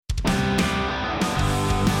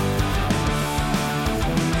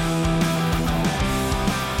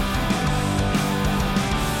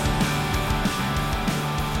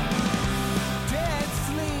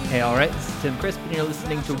All right, this is Tim Crisp, and you're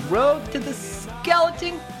listening to Road to the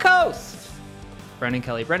Skeleton Coast. Brendan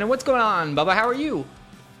Kelly. Brendan, what's going on? Bubba, how are you?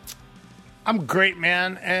 I'm great,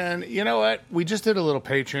 man. And you know what? We just did a little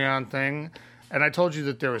Patreon thing, and I told you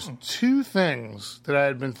that there was two things that I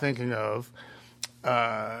had been thinking of,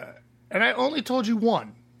 and I only told you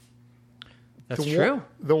one. That's true.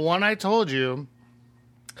 The one I told you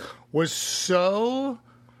was so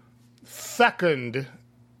fecund,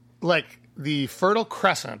 like the Fertile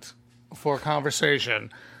Crescent for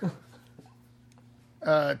conversation.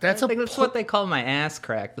 I think that's what they call my ass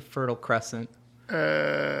crack, the Fertile Crescent. Weird.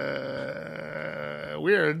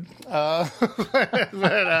 Then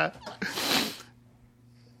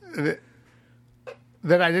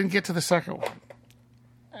I didn't get to the second one,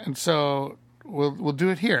 and so we'll do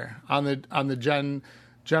it here on the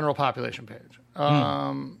general population page.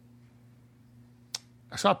 I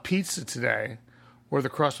saw pizza today where the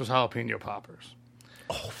crust was jalapeno poppers.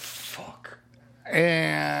 Oh, fuck.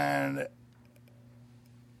 And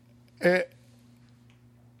it's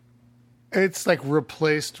like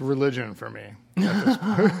replaced religion for me at this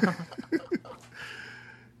point.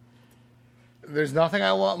 There's nothing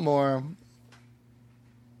I want more.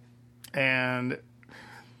 And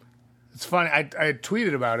it's funny. I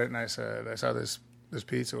tweeted about it, and I said, I saw this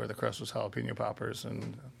pizza where the crust was jalapeno poppers,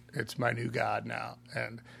 and it's my new god now.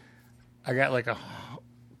 And I got like a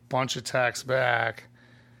bunch of texts back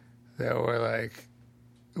that were like,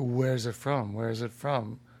 where's it from? Where's it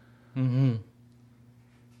from? Mm-hmm.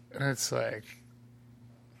 And it's like,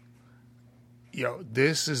 yo,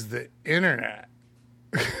 this is the internet.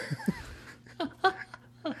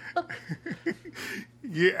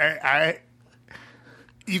 Yeah,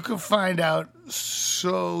 you can find out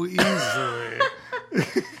so easily.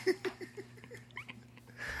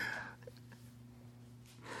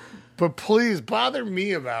 But please bother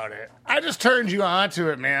me about it. I just turned you on to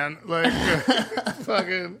it, man. Like,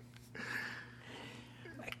 fucking.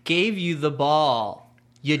 I gave you the ball.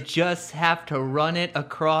 You just have to run it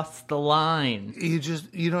across the line.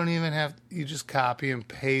 You don't even have, you just copy and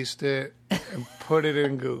paste it and put it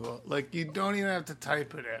in Google. Like, you don't even have to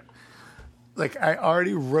type it in. Like, I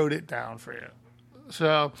already wrote it down for you.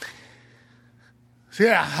 So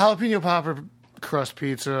yeah, jalapeno popper crust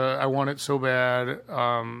pizza. I want it so bad.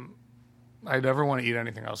 I never want to eat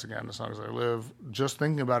anything else again as long as I live. Just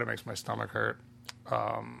thinking about it makes my stomach hurt.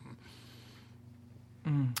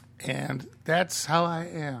 And that's how I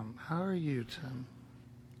am. How are you, Tim?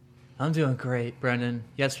 I'm doing great, Brendan.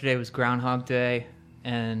 Yesterday was Groundhog Day,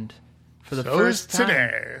 and for the first time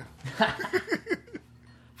today.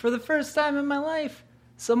 For the first time in my life,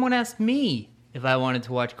 someone asked me if I wanted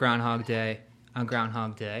to watch Groundhog Day on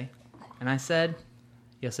Groundhog Day, and I said,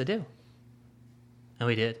 yes, I do. And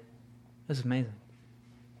we did. It was amazing.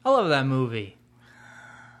 I love that movie.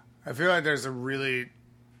 I feel like there's a really,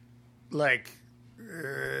 like,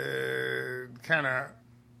 kind of,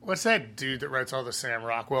 what's that dude that writes all the Sam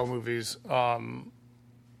Rockwell movies? Who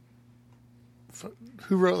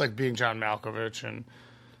wrote, like, Being John Malkovich and...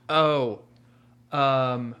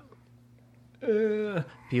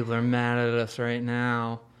 People are mad at us right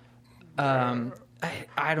now.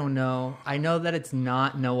 I don't know. I know that it's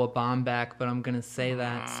not Noah Baumbach, but I'm gonna say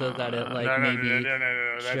that so that it maybe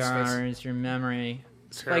jars your memory.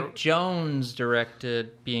 Spike Jones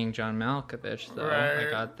directed Being John Malkovich, though. Right.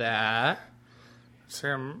 I got that.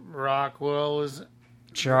 Sam Rockwell was...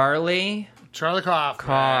 Charlie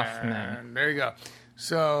Kaufman. There you go.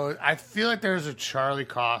 So I feel like there's a Charlie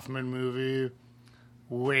Kaufman movie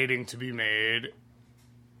waiting to be made.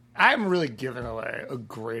 I'm really giving away a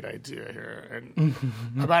great idea here, and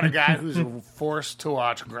about a guy who's forced to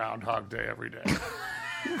watch Groundhog Day every day.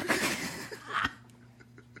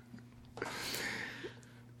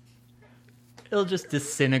 It'll just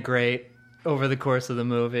disintegrate over the course of the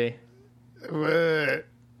movie. No,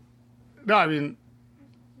 I mean,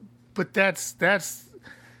 but that's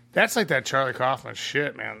like that Charlie Kaufman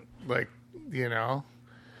shit, man. Like, you know,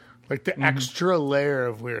 like the extra layer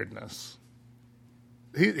of weirdness.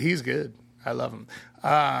 He's good. I love him.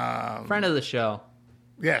 Friend of the show.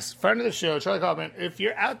 Yes, friend of the show, Charlie Kaufman. If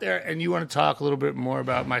you're out there and you want to talk a little bit more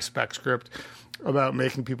about my spec script, about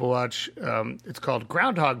making people watch, it's called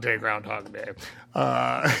Groundhog Day, and,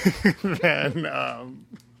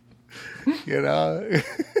 you know,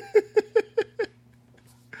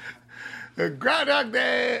 Groundhog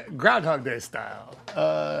Day style,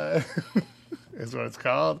 is what it's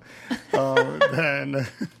called. Then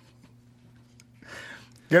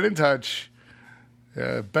get in touch.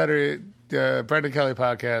 Brendan Kelly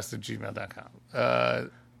Podcast at gmail.com.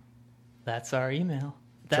 That's our email.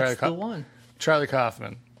 That's the one. Charlie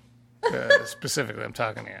Kaufman, specifically, I'm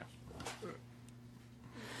talking to you.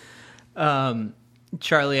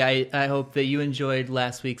 Charlie, I hope that you enjoyed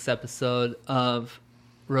last week's episode of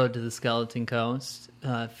Road to the Skeleton Coast,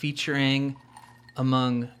 featuring,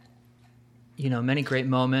 among many great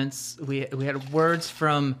moments, we had words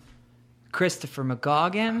from Christopher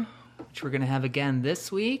McGaugan, which we're going to have again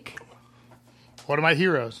this week. One of my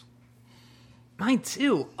heroes. Mine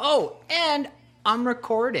too. Oh, and I'm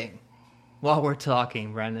recording while we're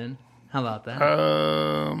talking, Brendan. How about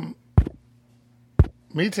that?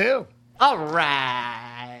 Me too. All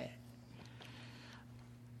right.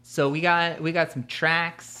 So we got some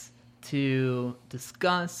tracks to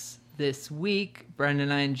discuss this week. Brendan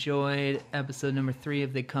and I enjoyed episode number 3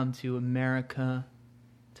 of They Come to America.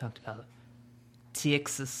 Talked about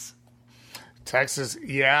Texas. Texas,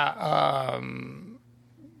 yeah.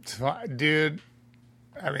 Dude,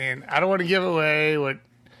 I mean, I don't want to give away what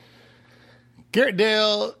Garrett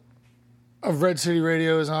Dale of Red City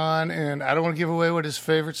Radio is on, and I don't want to give away what his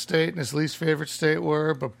favorite state and his least favorite state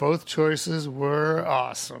were, but both choices were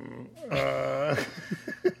awesome.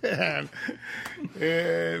 And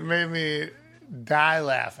it made me die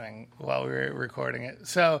laughing while we were recording it.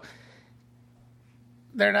 So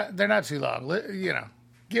they're not too long.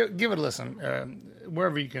 Give it a listen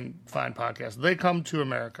wherever you can find podcasts. They Come to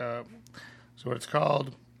America. That's what it's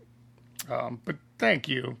called. But thank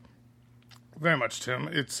you very much, Tim.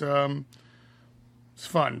 It's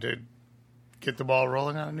fun to get the ball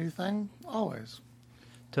rolling on a new thing. Always.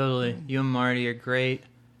 Totally. You and Marty are great.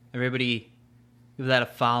 Everybody, give that a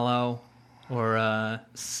follow or a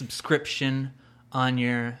subscription on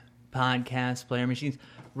your podcast player machines.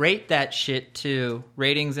 Rate that shit too.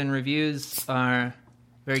 Ratings and reviews are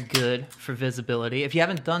very good for visibility. If you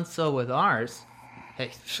haven't done so with ours,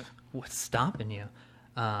 hey, what's stopping you?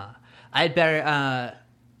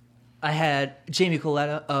 I had Jamie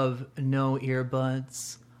Coletta of No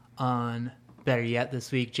Earbuds on Better Yet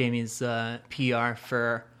this week. Jamie's PR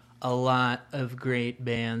for a lot of great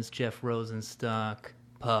bands. Jeff Rosenstock,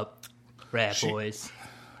 Pup, Rat Boys.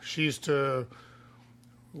 She used to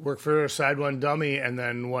work for Side One Dummy, and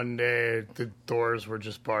then one day the doors were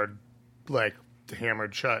just barred, like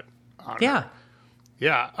hammered shut on her.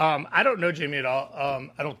 Yeah. I don't know Jamie at all.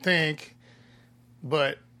 I don't think,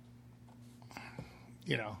 but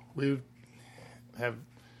we have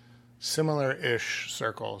similar-ish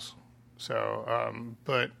circles. So,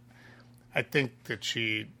 but I think that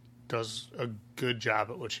she does a good job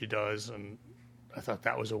at what she does, and I thought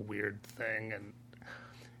that was a weird thing. And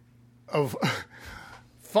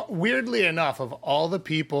weirdly enough, of all the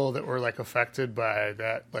people that were like affected by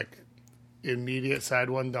that, like immediate Side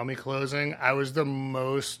One Dummy closing, I was the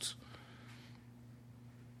most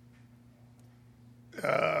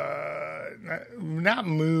not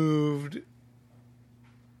moved.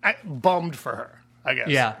 I bummed for her, I guess.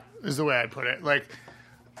 Yeah, is the way I'd put it. Like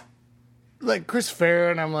Chris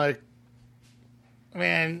Farron, I'm like,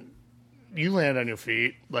 man, you land on your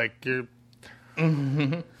feet. Like you're.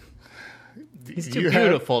 He's too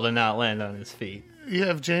beautiful to not land on his feet. You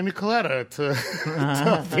have Jamie Coletta to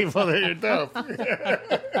tell people that you're dope.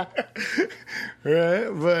 Right?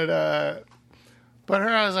 But her,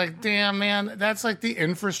 I was like, damn, man, that's like the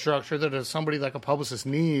infrastructure that somebody like a publicist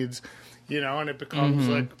needs, and it becomes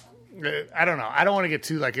like, I don't know. I don't want to get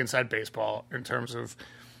too like inside baseball in terms of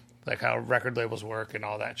like how record labels work and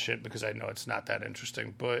all that shit, because I know it's not that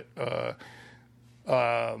interesting. But,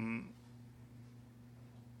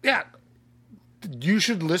 yeah, you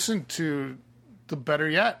should listen to the Better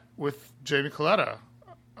Yet with Jamie Coletta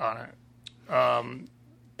on it.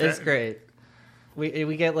 It's great.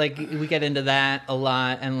 We get into that a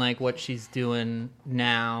lot, and like what she's doing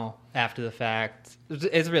now after the fact.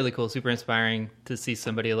 It's really cool, super inspiring to see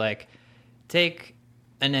somebody like take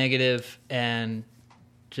a negative and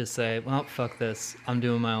just say, "Well, fuck this. I'm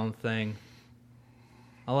doing my own thing."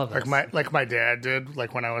 I love that. Like my dad did,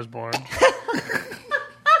 like when I was born.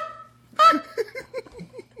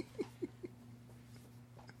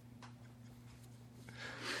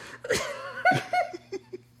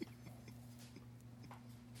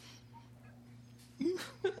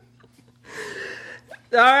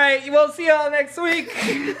 All right, we'll see y'all next week.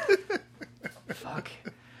 Fuck,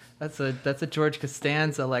 that's a George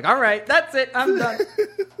Costanza. Like, all right, that's it. I'm done.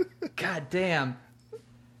 God damn.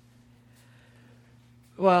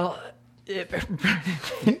 Well,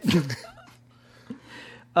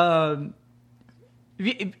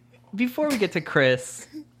 before we get to Chris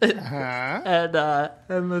and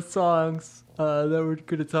the songs that we're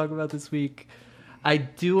going to talk about this week, I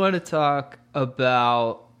do want to talk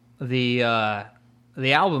about the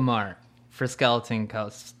album art for Skeleton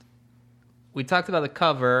Coast. We talked about the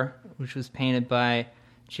cover, which was painted by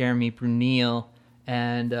Jeremy Brunel,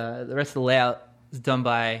 and the rest of the layout is done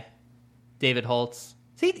by David Holtz.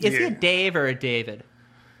 Is he a Dave or a David?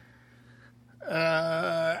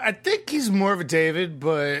 I think he's more of a David,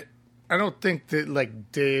 but I don't think that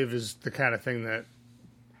like Dave is the kind of thing that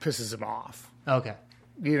pisses him off. Okay.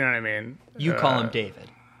 You know what I mean? You call him David.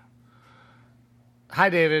 Hi,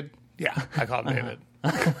 David. Yeah, I call him David.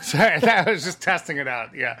 Sorry, I was just testing it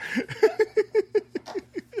out. Yeah.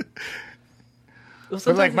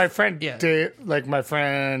 But like my friend Dave,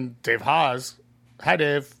 Dave Hawes. Hi,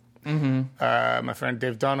 Dave. Mm-hmm. My friend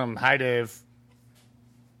Dave Dunham. Hi, Dave.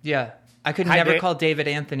 Yeah, I could never call David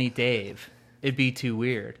Anthony Dave. It'd be too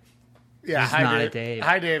weird. Yeah, He's not a Dave.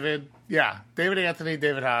 Hi, David. Yeah, David Anthony,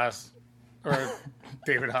 David Haas, or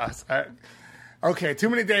David Haas. Okay, too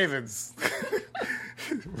many Davids.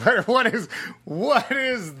 What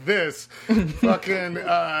is this? Fucking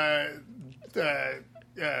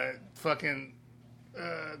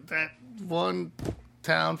that one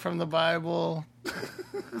town from the Bible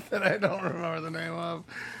that I don't remember the name of.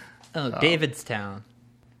 Oh, Davidstown.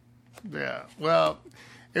 Yeah. Well,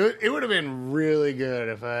 it would have been really good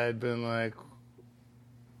if I had been like,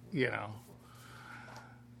 you know,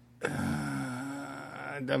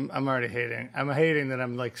 I'm already hating. I'm hating that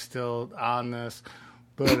I'm like still on this,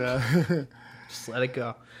 but just let it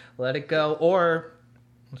go. Let it go, or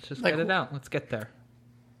let's just get it out. Let's get there.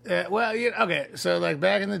 Well, okay. So like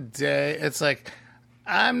back in the day, it's like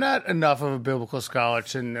I'm not enough of a biblical scholar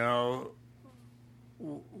to know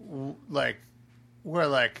like where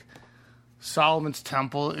like Solomon's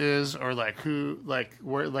temple is, or like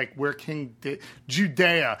where King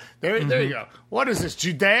Judea. There you go. What is this,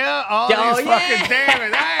 Judea? All these fucking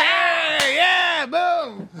David. Hey, yeah,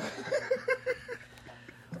 boom.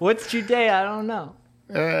 What's Judea? I don't know.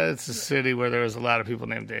 It's a city where there was a lot of people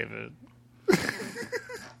named David.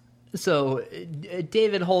 So,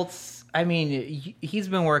 David Holtz, I mean, he's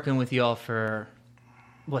been working with y'all for,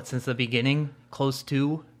 since the beginning? Close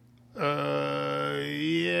to?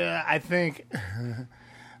 Yeah, I think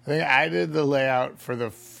I did the layout for the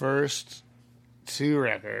first 2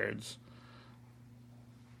 records,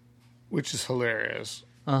 which is hilarious.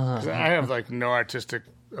 'Cause I have, like, no artistic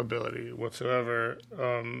ability whatsoever,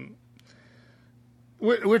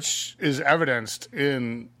 which is evidenced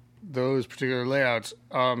in those particular layouts.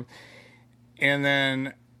 And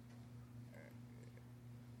then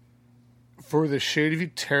for the Shady View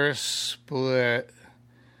Terrace split,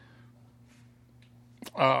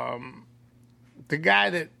 the guy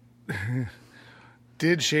that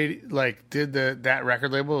did that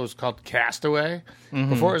record label was called Castaway. Mm-hmm.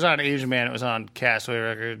 Before it was on Asian Man, it was on Castaway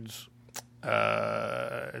Records.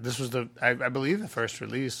 This was I believe the first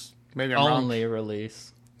release. Maybe I'm wrong. Only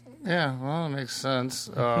release. Yeah, well, it makes sense.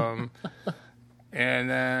 And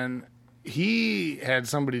then he had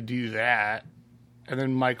somebody do that, and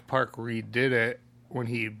then Mike Park redid it when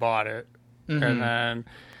he bought it. Mm-hmm. And then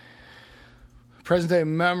Present Day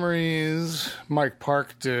Memories, Mike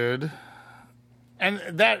Park did. And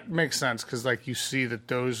that makes sense, because, like, you see that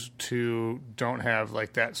those two don't have,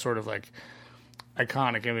 like, that sort of, like,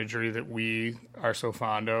 iconic imagery that we are so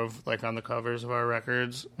fond of, like, on the covers of our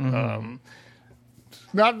records. Mm-hmm.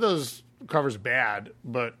 Not those covers bad,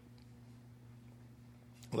 but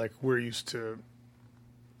like we're used to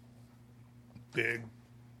big,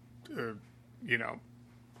 I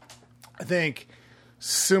think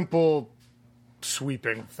simple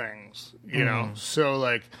sweeping things, you know? So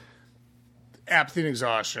like Apathy and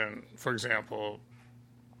Exhaustion, for example,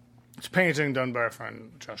 it's a painting done by our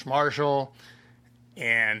friend Josh Marshall,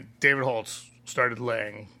 and David Holtz started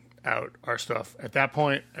laying out our stuff at that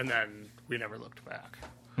point, and then we never looked back.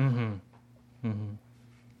 Mm-hmm. Mm-hmm.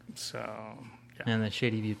 So, yeah. And the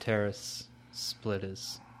Shady View Terrace split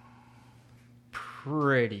is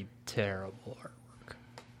pretty terrible artwork.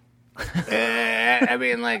 I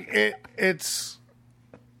mean, like, it's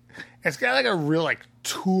got, like, a real, like,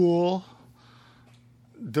 Tool,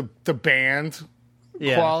 the band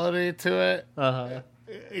quality to it. Uh-huh.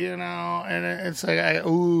 You know, and it's like,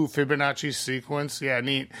 Fibonacci sequence. Yeah,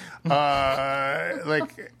 neat.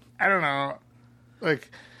 Like, I don't know.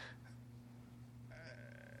 Like,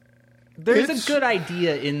 there's a good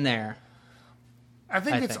idea in there. I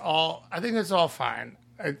think it's all fine.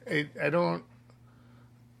 I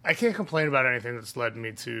can't complain about anything that's led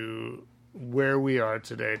me to where we are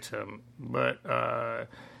today, Tim. But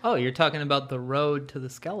you're talking about the road to the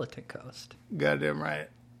Skeleton Coast. Goddamn right.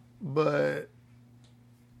 But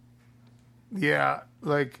yeah,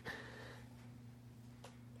 like,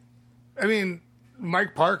 I mean,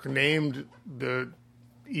 Mike Park named the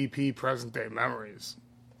EP Present Day Memories.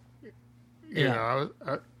 You know,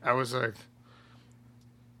 I was like,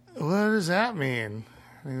 what does that mean?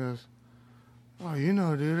 And he goes, oh, you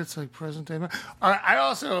know, dude, it's like present day. I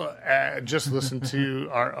also just listened to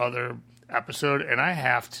our other episode, and I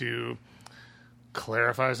have to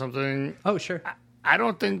clarify something. Oh, sure. I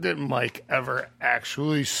don't think that Mike ever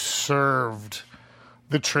actually served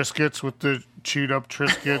the Triscuits with the chewed up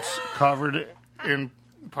Triscuits covered in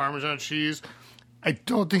Parmesan cheese. I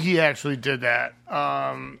don't think he actually did that.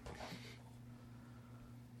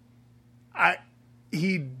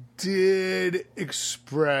 He did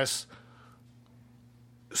express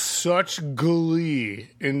such glee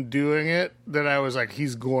in doing it that I was like,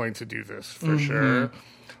 he's going to do this for sure.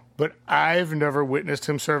 But I've never witnessed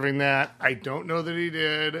him serving that. I don't know that he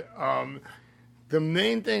did. The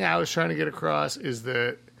main thing I was trying to get across is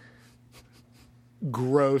that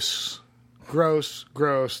gross,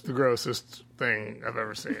 the grossest thing I've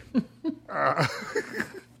ever seen.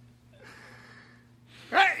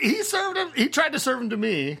 He served him. He tried to serve him to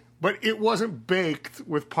me, but it wasn't baked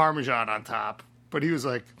with Parmesan on top. But he was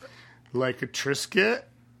like a Triscuit.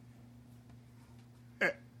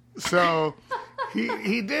 So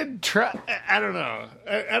he did try. I don't know.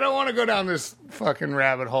 I don't want to go down this fucking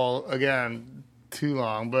rabbit hole again too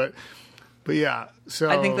long, but yeah. So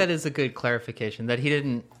I think that is a good clarification that he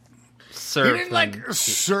didn't serve. He didn't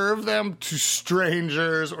serve them to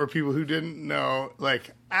strangers or people who didn't know.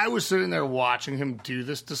 Like, I was sitting there watching him do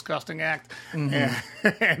this disgusting act,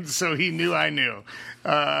 and so he knew I knew.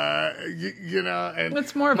 You know, and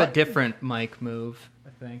it's more of a different Mike move, I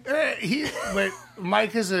think. But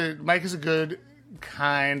Mike is a good,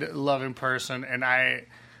 kind, loving person, and I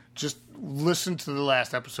just listened to the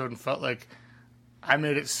last episode and felt like I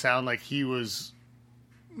made it sound like he was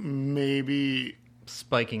maybe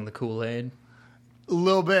spiking the Kool-Aid a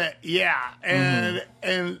little bit, yeah,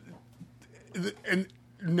 and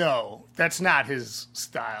no, that's not his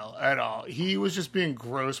style at all. He was just being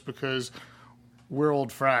gross because we're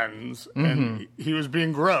old friends, and he was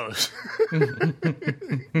being gross.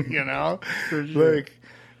 You know, for sure. Like,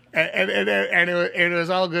 and it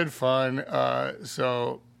was all good fun.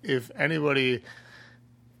 So if anybody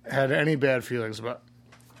had any bad feelings about,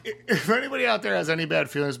 if anybody out there has any bad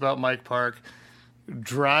feelings about Mike Park,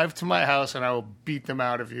 drive to my house and I will beat them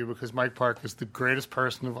out of you, because Mike Park is the greatest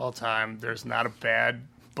person of all time. There's not a bad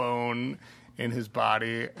bone in his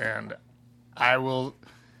body, and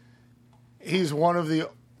he's one of the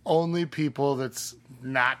only people that's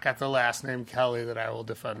not got the last name Kelly that I will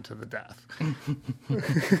defend to the death.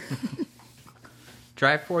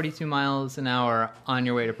 Drive 42 miles an hour on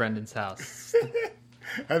your way to Brendan's house.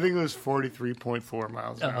 I think it was 43.4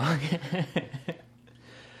 miles an hour. Okay.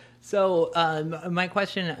 So my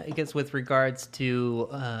question, I guess, with regards to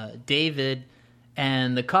David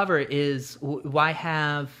and the cover is, why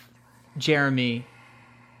have Jeremy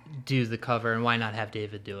do the cover and why not have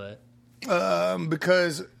David do it?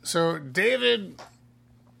 Because David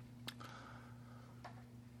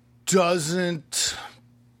doesn't.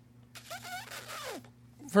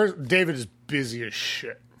 First, David is busy as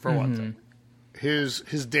shit, for one thing.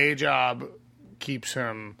 His day job keeps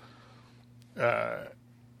him, like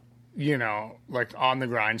on the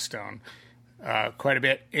grindstone quite a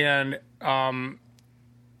bit. And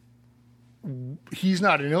he's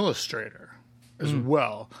not an illustrator as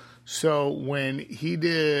well. So when he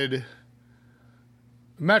did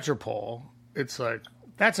Metropole, it's like,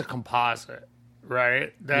 that's a composite,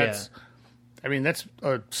 right? That's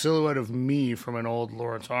a silhouette of me from an old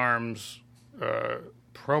Lawrence Arms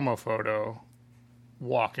promo photo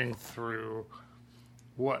walking through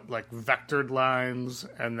like vectored lines,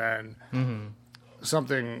 and then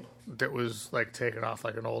something that was like taken off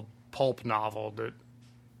like an old pulp novel that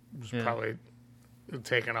was probably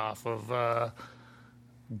taken off of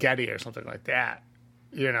Getty or something like that.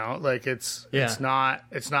 You know, like it's not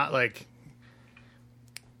like,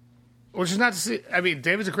 which is not to say, I mean,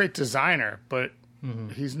 David's a great designer, but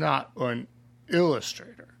he's not an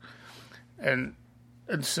illustrator. And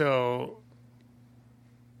so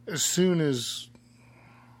as soon as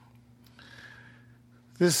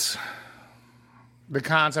the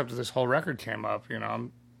concept of this whole record came up, you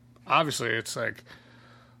know, obviously it's like,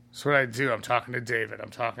 it's what I do. I'm talking to David. I'm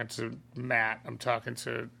talking to Matt. I'm talking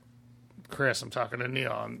to Chris. I'm talking to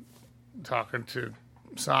Neil. I'm talking to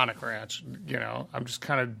Sonic Ranch. You know, I'm just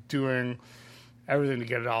kind of doing everything to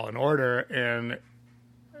get it all in order. And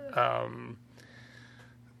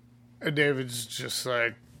David's just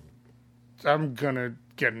like, I'm going to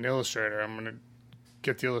get an illustrator. I'm going to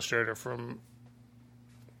get the illustrator from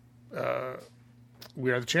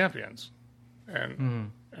We Are the Champions.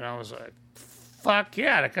 And I was like, fuck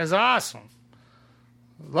yeah, that guy's awesome.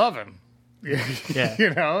 Love him. Yeah. You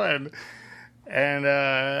know,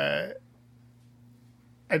 And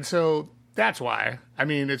so that's why. I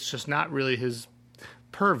mean, it's just not really his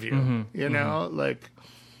purview, you know? Like,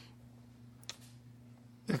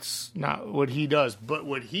 it's not what he does. But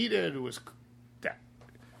what he did was that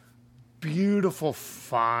beautiful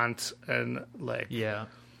font and, like, Yeah.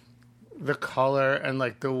 the color and,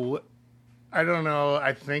 like, I don't know.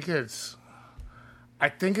 I think it's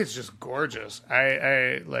just gorgeous.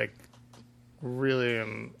 I like, really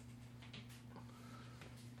am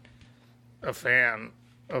a fan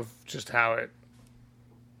of just how it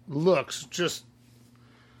looks, just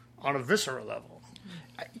on a visceral level.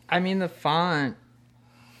 I mean, the font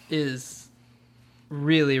is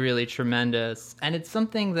really, really tremendous, and it's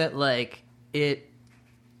something that, like, it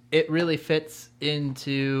really fits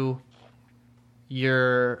into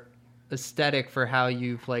your aesthetic for how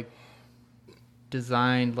you've, like,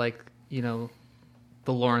 designed, like, you know,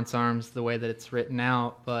 the Lawrence Arms, the way that it's written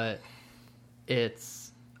out. But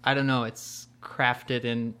it's, I don't know, it's crafted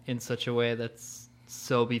in such a way that's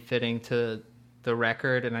so befitting to the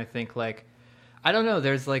record. And I think, like, I don't know,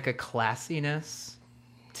 there's, like, a classiness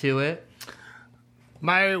to it.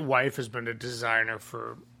 My wife has been a designer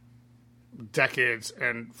for decades,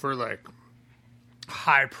 and for, like,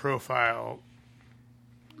 high profile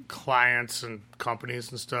clients and companies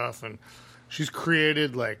and stuff, and she's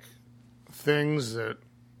created, like, things that,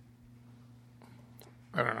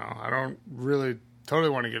 I don't know, I don't really totally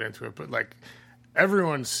want to get into it, but, like,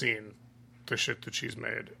 everyone's seen the shit that she's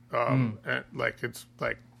made. And, like, it's,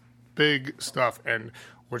 like, big stuff. And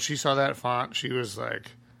when she saw that font, she was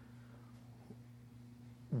like,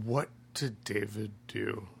 what did David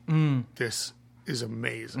do? This is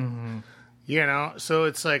amazing. You know? So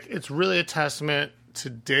it's like, it's really a testament to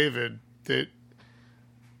David that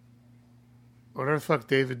whatever the fuck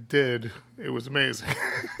David did, it was amazing.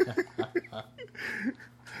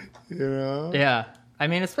 You know? Yeah. I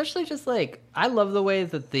mean, especially just, like, I love the way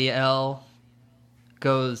that the L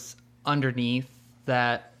goes underneath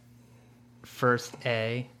that first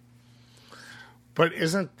A. But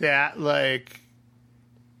isn't that, like,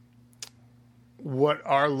 what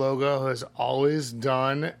our logo has always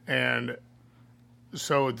done? And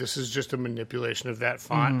so this is just a manipulation of that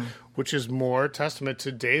font, which is more testament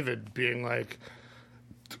to David being, like,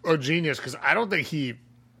 a genius. Because I don't think he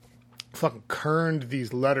fucking kerned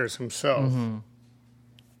these letters himself.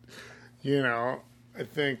 You know, I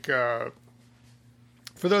think for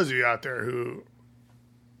those of you out there who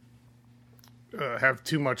have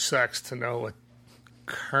too much sex to know what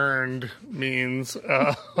kerned means,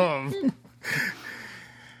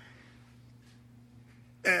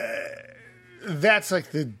 that's,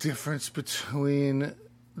 like, the difference between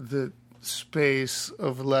the space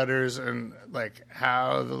of letters and, like,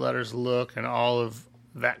 how the letters look and all of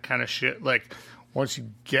that kind of shit. Like, once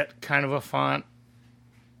you get kind of a font,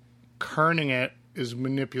 kerning it is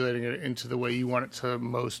manipulating it into the way you want it to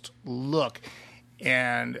most look.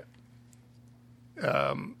 And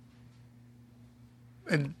I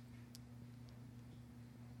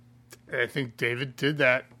think David did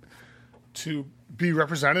that to be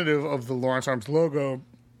representative of the Lawrence Arms logo,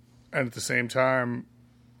 and at the same time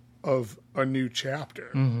of a new chapter,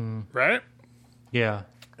 right? Yeah.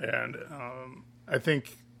 And I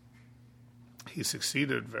think he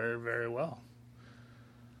succeeded very, very well.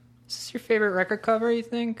 Is this your favorite record cover, you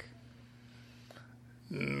think?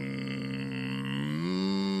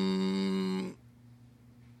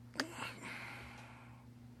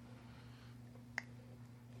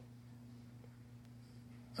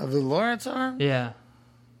 Of the Lawrence Arm? Yeah.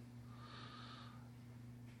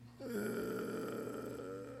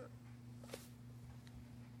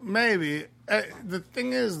 Maybe. The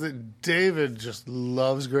thing is that David just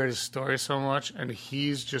loves Greatest Story so much, and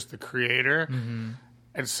he's just the creator.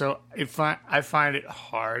 And so I find it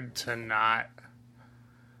hard to not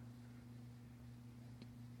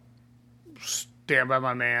stand by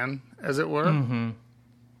my man, as it were.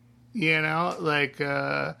 You know, like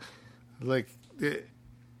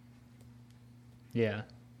Yeah.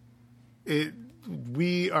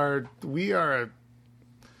 we are a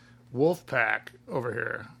wolf pack over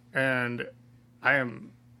here, and I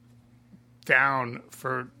am down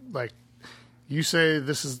for, like, you say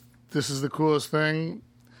this is the coolest thing,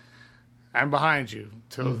 I'm behind you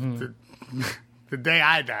till the day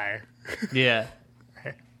I die. Yeah.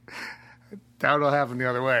 That'll happen the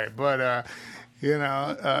other way, but you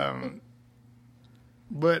know,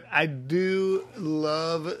 but I do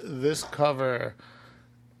love this cover.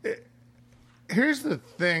 Here's the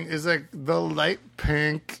thing: is, like, the light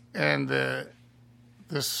pink and the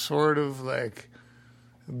sort of, like,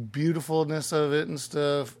 beautifulness of it and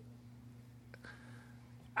stuff.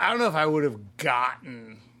 I don't know if I would have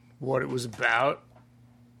gotten what it was about,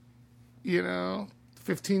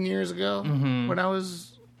 15 years ago when I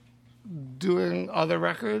was doing other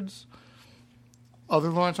records, other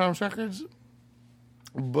Lawrence Arms records.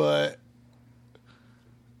 But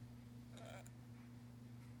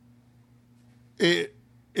it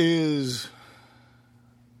is,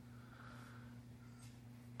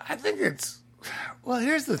 I think it's, well,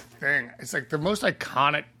 here's the thing. It's like the most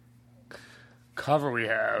iconic cover we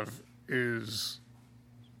have is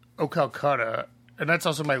 "O Calcutta," and that's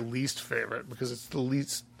also my least favorite because it's the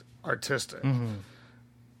least artistic.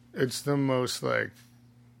 It's the most like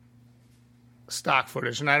stock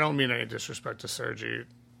footage, and I don't mean any disrespect to Sergi,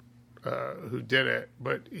 who did it,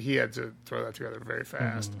 but he had to throw that together very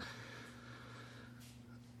fast.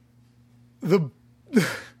 The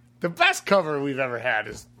best cover we've ever had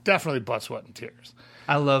is definitely "Blood, Sweat, and Tears."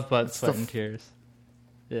 I love Blood, Sweat, and Tears.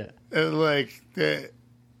 Yeah.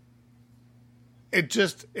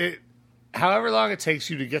 However long it takes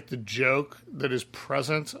you to get the joke that is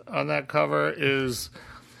present on that cover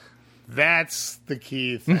that's the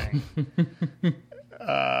key thing.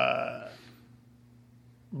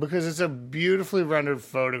 Because it's a beautifully rendered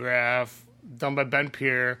photograph done by Ben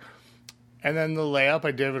Peer, and then the layout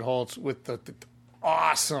by David Holtz with the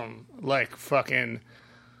awesome, like, fucking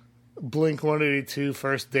Blink-182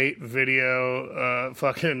 first date video,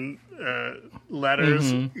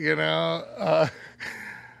 letters,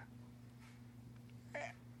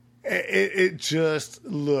 it just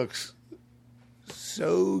looks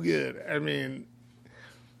so good. I mean,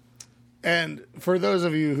 and for those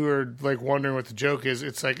of you who are like wondering what the joke is,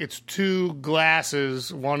 it's like it's two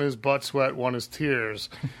glasses. One is butt sweat, one is tears.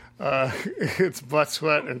 It's butt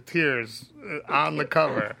sweat and tears on the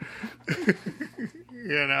cover.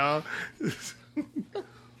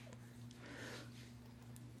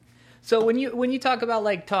 So when you talk about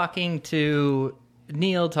like talking to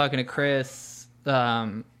Neil, talking to Chris,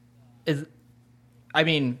 I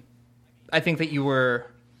think that you were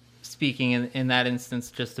speaking in that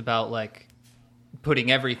instance just about like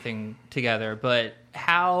putting everything together, but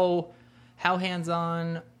how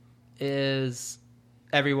hands-on is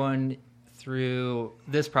everyone through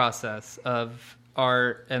this process of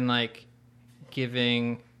art and like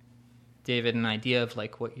giving David an idea of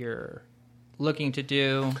like what you're looking to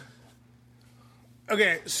do?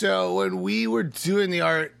 Okay, so when we were doing the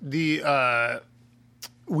art, we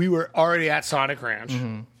were already at Sonic Ranch,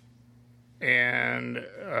 and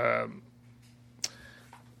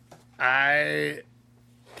I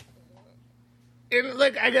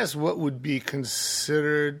guess what would be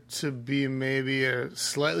considered to be maybe a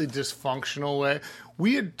slightly dysfunctional way.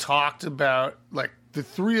 We had talked about, like, the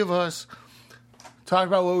three of us talked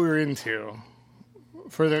about what we were into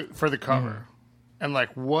for the cover, and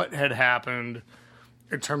like what had happened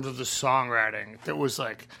in terms of the songwriting that was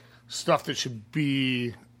like stuff that should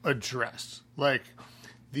be addressed, like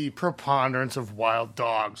the preponderance of wild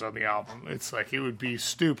dogs on the album. It's like it would be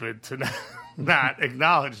stupid to not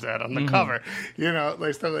acknowledge that on the cover,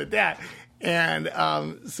 like stuff like that. And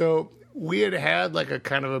so we had like a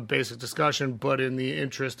kind of a basic discussion, but in the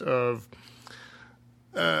interest of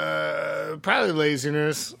probably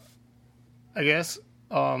laziness, I guess,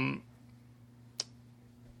 I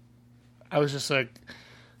was just like,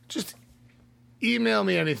 just email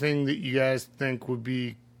me anything that you guys think would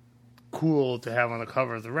be cool to have on the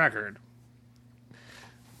cover of the record.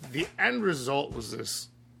 The end result was this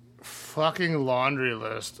fucking laundry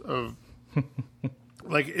list of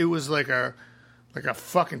like, it was like a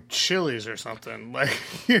fucking Chili's or something. Like,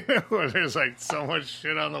 there's like so much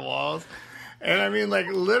shit on the walls. And I mean, like,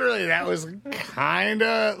 literally that was kind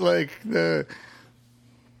of like the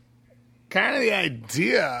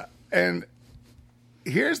idea. And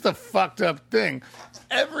here's the fucked up thing.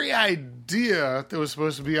 Every idea that was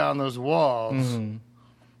supposed to be on those walls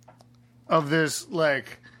of this,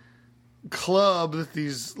 like, club that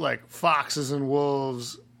these, like, foxes and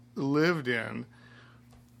wolves lived in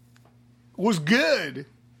was good.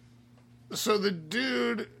 So the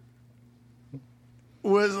dude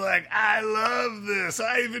was like, I love this.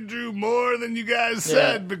 I even drew more than you guys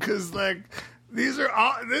said because, like, this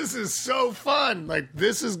is so fun. Like,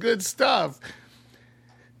 this is good stuff.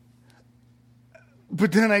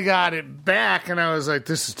 But then I got it back, and I was like,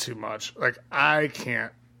 this is too much. Like, I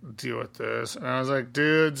can't deal with this. And I was like,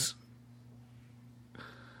 dudes,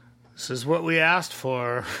 this is what we asked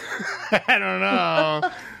for. I don't know.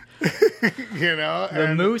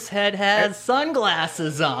 The moose head has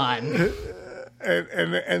sunglasses on.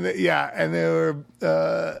 And they were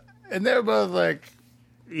both like,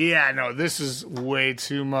 yeah, no, this is way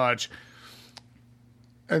too much.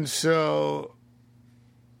 And so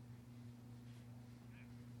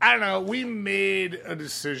I don't know. We made a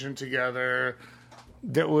decision together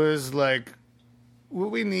that was like, what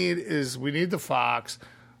we need is we need the fox.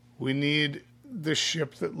 We need the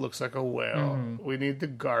ship that looks like a whale. Mm-hmm. We need the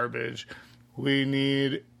garbage. We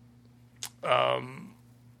need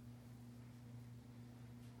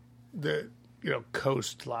the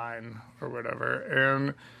coastline or whatever.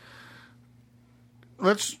 And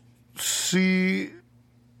let's see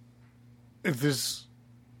if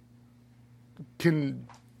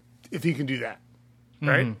he can do that,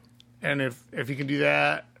 right? Mm-hmm. And if he can do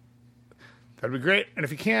that, that'd be great. And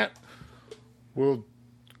if he can't, we'll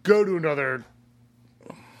go to another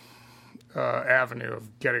avenue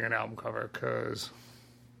of getting an album cover, because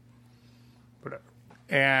whatever.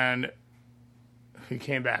 And he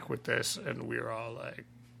came back with this, and we were all like,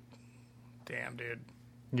 damn, dude.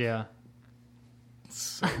 Yeah.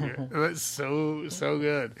 So good. It was so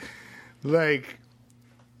good. Like,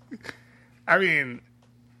 I mean,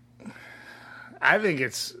 I think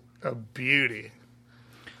it's a beauty.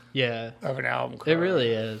 Yeah. Of an album cover. It really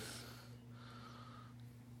is.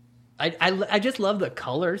 I just love the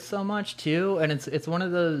colors so much too, and it's one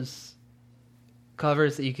of those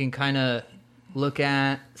covers that you can kind of look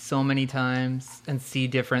at so many times and see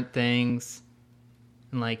different things,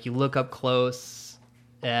 and like you look up close,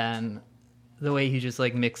 and the way he just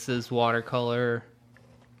like mixes watercolor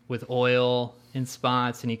with oil in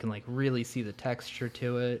spots, and you can like really see the texture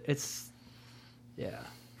to it. Yeah.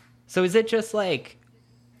 So is it just like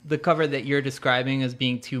the cover that you're describing as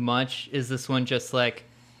being too much? Is this one just like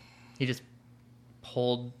he just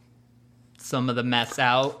pulled some of the mess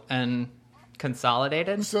out and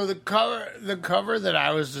consolidated? So the cover that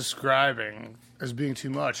I was describing as being too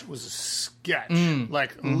much was a sketch.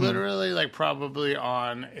 Literally like probably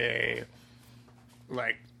on a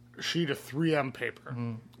like sheet of 3M paper,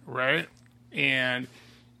 right? And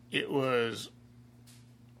it was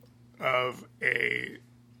of a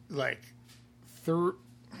like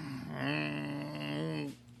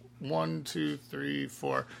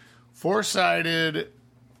 4-sided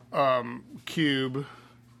cube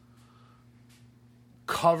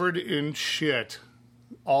covered in shit,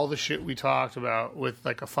 all the shit we talked about, with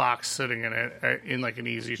like a fox sitting in it in like an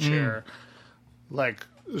easy chair, like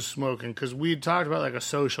smoking, because we'd talked about like a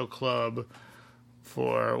social club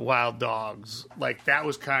for wild dogs. Like that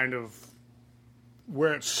was kind of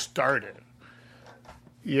where it started,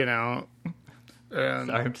 you know. And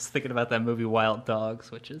sorry, I'm just thinking about that movie Wild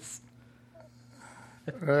Dogs, which is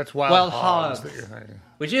that's Wild Hogs that you're thinking.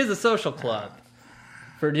 Which is a social club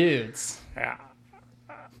for dudes. Yeah.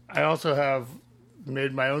 I also have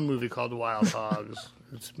made my own movie called Wild Hogs.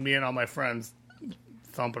 It's me and all my friends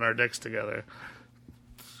thumping our dicks together.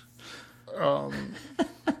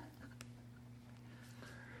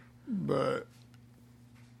 But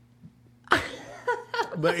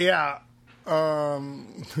yeah.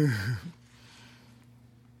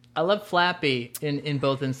 I love Flappy in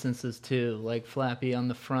both instances too, like Flappy on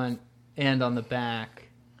the front and on the back.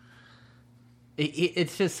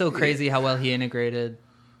 It's just so crazy how well he integrated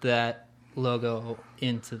that logo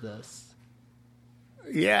into this.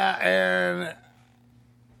 Yeah, and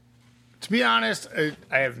to be honest,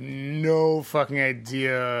 I have no fucking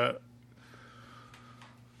idea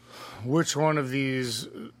which one of these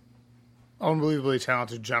unbelievably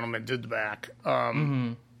talented gentlemen did the back.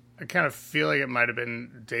 I kind of feel like it might have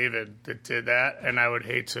been David that did that, and I would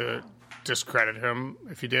hate to discredit him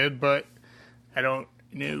if he did, but I don't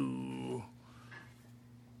know.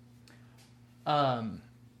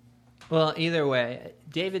 Well, either way,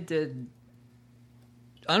 David did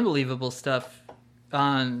unbelievable stuff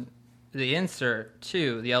on the insert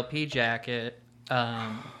too, the LP jacket.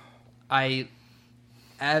 I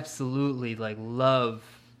absolutely love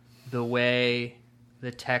the way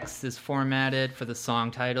the text is formatted for the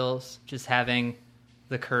song titles, just having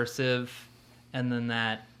the cursive and then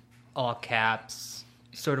that all caps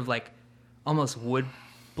sort of like almost wood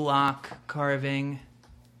block carving.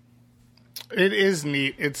 It is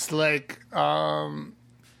neat. It's like I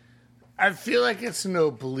feel like it's an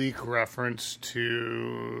oblique reference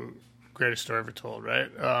to Greatest Story Ever Told, right?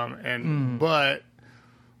 But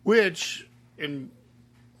which in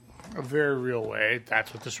a very real way,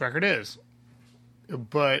 that's what this record is.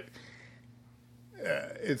 But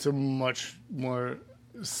it's a much more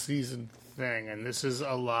seasoned thing, and this is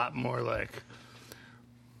a lot more like,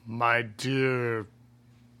 my dear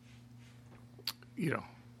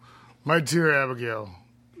Abigail,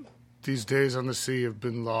 these days on the sea have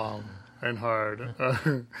been long and hard.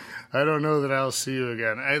 I don't know that I'll see you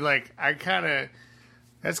again.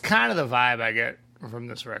 That's kind of the vibe I get from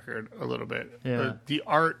this record a little bit. Yeah. The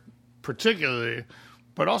art particularly,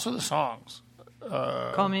 but also the songs.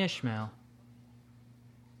 Call me Ishmael.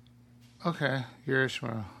 Okay, you're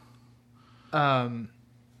Ishmael. No,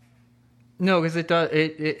 because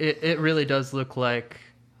it really does look like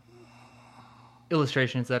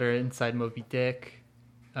illustrations that are inside Moby Dick,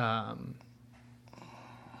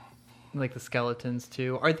 like the skeletons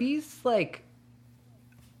too. Are these like,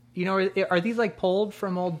 are these like pulled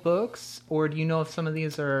from old books, or do you know if some of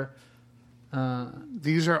these are?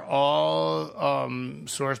 These are all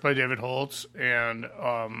sourced by David Holtz and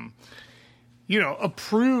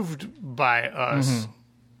approved by us,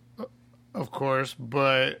 of course.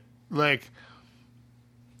 But like,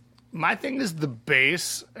 my thing is the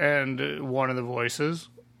bass and one of the voices.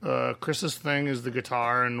 Chris's thing is the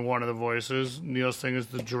guitar and one of the voices. Neil's thing is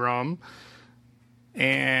the drum.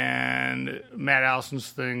 And Matt Allison's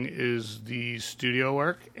thing is the studio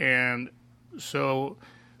work. And so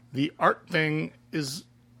the art thing is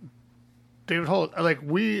David Holtz. Like,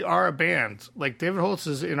 we are a band. Like, David Holtz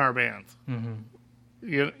is in our band. Mm-hmm.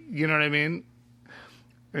 You know what I mean?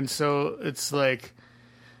 And so it's like,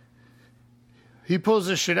 he pulls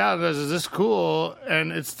this shit out and goes, is this cool?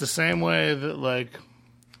 And it's the same way that, like,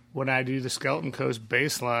 when I do the Skeleton Coast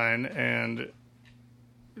bass line and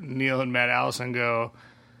Neil and Matt Allison go,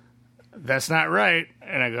 that's not right.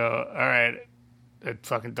 And I go, all right, I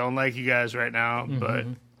fucking don't like you guys right now, but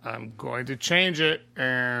I'm going to change it.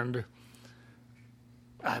 And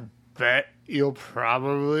I bet you'll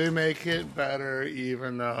probably make it better,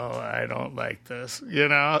 even though I don't like this.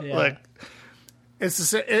 Like, it's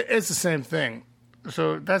the same thing.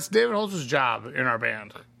 So that's David Holtz's job in our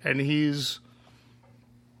band, and he's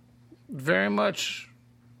very much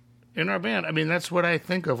in our band. I mean, that's what I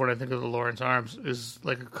think of when I think of the Lawrence Arms, is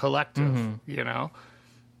like a collective.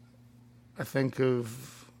 I think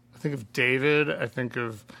of David. I think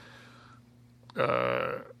of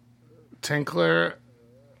Tinkler,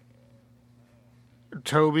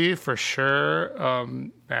 Toby for sure,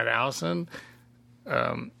 Matt Allison.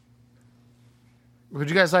 Would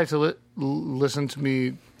you guys like to listen to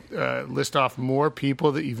me list off more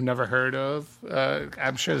people that you've never heard of?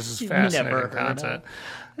 I'm sure this is fascinating content.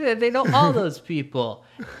 They know all those people.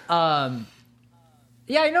 Yeah,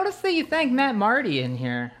 I noticed that you thanked Matt Marty in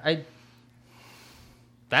here.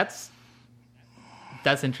 That's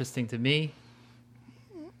interesting to me.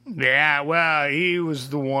 Yeah, well, he was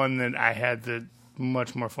the one that I had the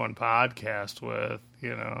much more fun podcast with,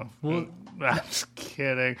 Well, I'm just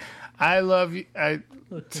kidding. I love you,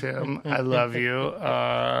 Tim. I love you.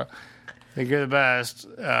 I think you're the best.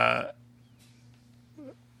 I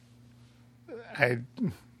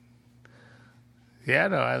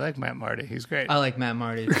like Matt Marty. He's great. I like Matt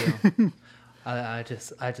Marty too. I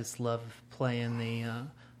just love playing the.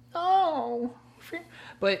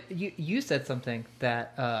 But you said something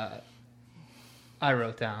that I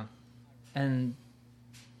wrote down, and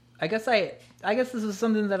I guess this is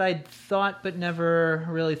something that I thought but never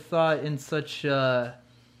really thought in such terms.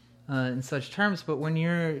 But when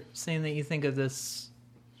you're saying that you think of this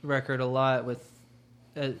record a lot with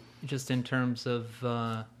just in terms of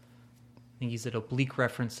I think you said oblique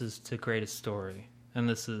references to Greatest Story, and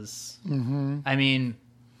this is I mean,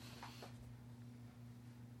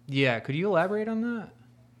 yeah, could you elaborate on that?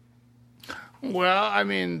 Well, I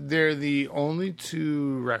mean, they're the only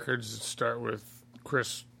two records that start with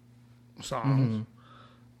Chris songs.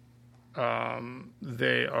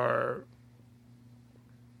 They are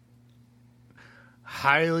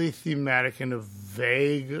highly thematic in a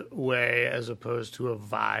vague way as opposed to a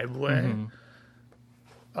vibe way.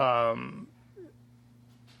 And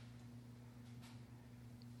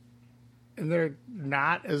they're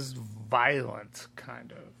not as violent,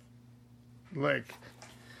 kind of. Like,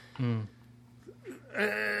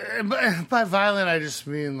 by violent, I just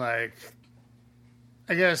mean, like,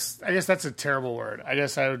 I guess that's a terrible word. I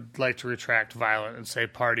guess I would like to retract violent and say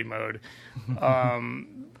party mode.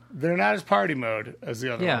 They're not as party mode as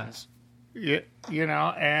the other ones.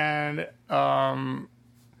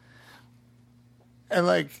 And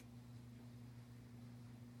like,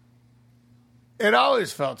 it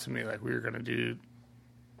always felt to me like we were going to do,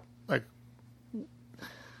 like,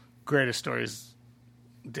 Greatest Story's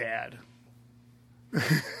dad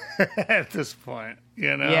at this point,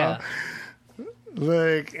 Yeah.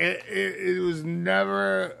 Like, it was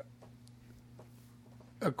never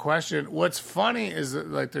a question. What's funny is that,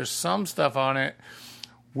 like, there's some stuff on it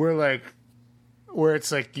where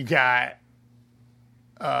it's like you got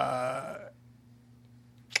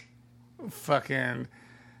fucking,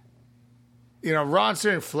 Ron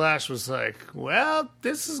Searing Flesh was like, well,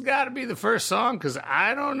 this has got to be the first song because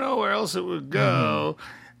I don't know where else it would go.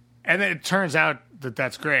 And then it turns out that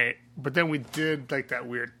that's great. but then we did like that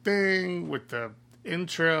weird thing with the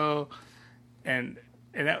intro, and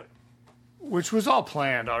that, which was all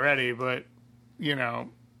planned already, but you know,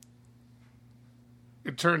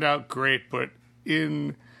 it turned out great. But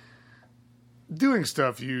in doing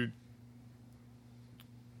stuff, you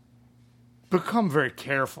become very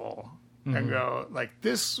careful and go like,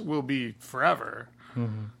 this will be forever.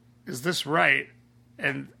 Is this right?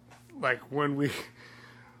 And like when we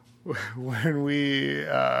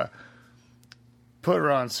put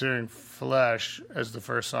Ron Searing Flesh as the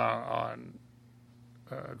first song on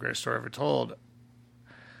Greatest Story Ever Told,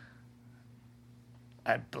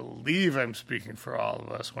 I believe I'm speaking for all of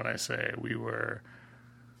us when I say we were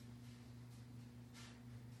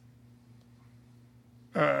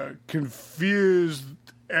confused,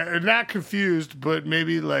 not confused, but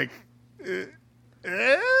maybe like, you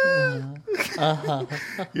know,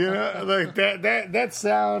 like that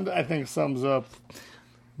sound I think sums up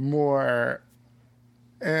more,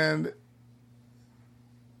 and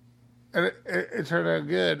it turned out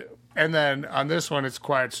good. And then on this one, it's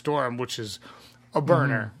Quiet Storm, which is a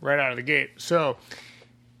burner right out of the gate. So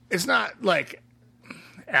it's not like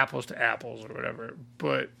apples to apples or whatever,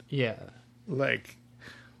 but Yeah. like,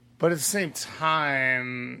 but at the same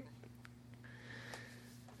time,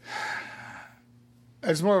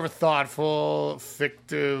 it's more of a thoughtful,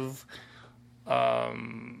 fictive,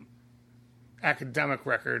 academic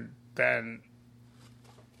record than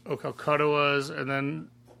O Calcutta was, and then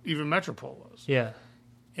even Metropole was. Yeah.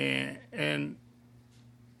 And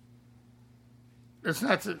it's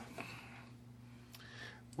not that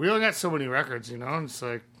we only got so many records, you know. And it's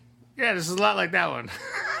like, yeah, this is a lot like that one.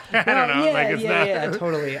 I don't know. Yeah, like it's not. yeah,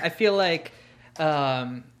 totally. I feel like,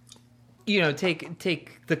 you know,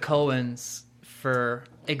 take the Coens for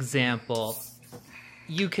example.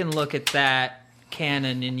 You can look at that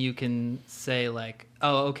canon and you can say like,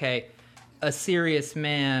 oh, okay, A Serious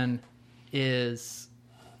Man is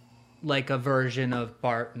like a version of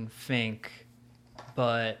Bart and Fink,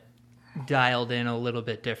 but dialed in a little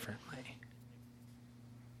bit differently.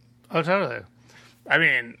 Oh, totally. I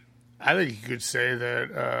mean, I think you could say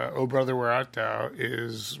that "Oh Brother, Where Art Thou"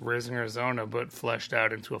 is Raising Arizona, but fleshed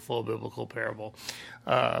out into a full biblical parable.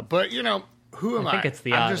 But you know, who am I? I think it's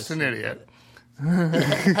the I'm just an Odyssey.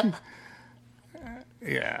 idiot.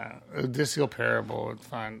 Yeah, Odysseal parable. It's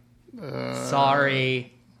fine.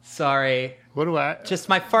 Sorry. What do I? Just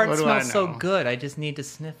my fart what do I smells so know? good. I just need to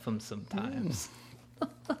sniff them sometimes.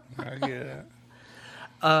 I get it.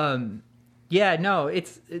 Yeah, no, it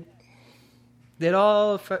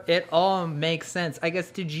all makes sense. I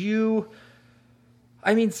guess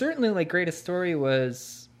I mean, certainly like Greatest Story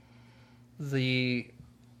was the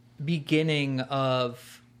beginning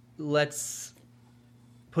of let's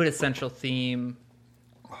put a central theme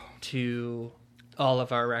to all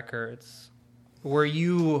of our records. Were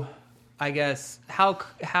you, I guess, how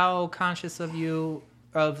conscious of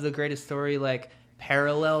the Greatest Story, like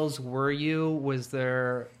parallels were you?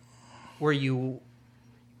 Were you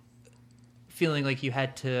feeling like you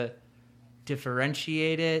had to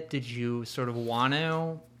differentiate it? Did you sort of want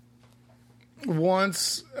to?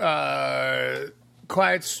 Once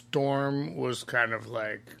Quiet Storm was kind of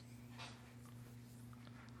like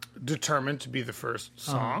determined to be the first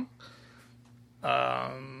song,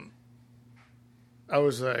 I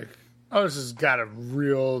was like, oh, this has got a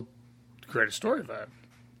real Greatest Story vibe,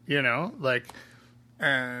 you know, like,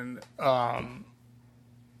 and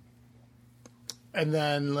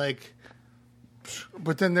then like,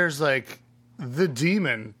 but then there's like the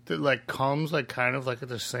demon that like comes like kind of like at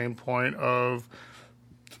the same point of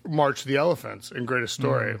March of the Elephants in Greatest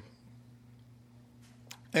Story.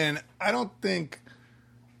 And I don't think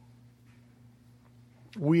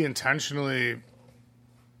we intentionally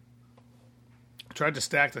tried to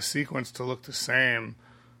stack the sequence to look the same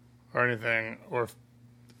or anything or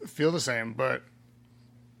feel the same, but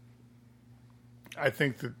I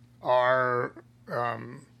think that our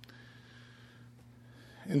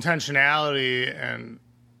intentionality and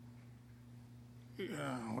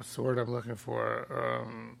what's the word I'm looking for?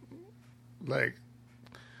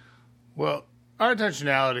 Our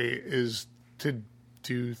intentionality is to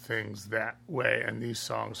do things that way, and these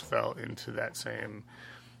songs fell into that same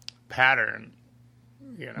pattern.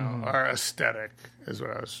 You know, our aesthetic is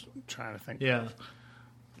what I was trying to think of.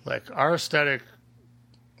 Like, our aesthetic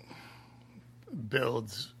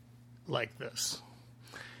builds like this.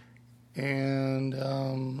 And,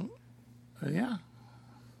 yeah.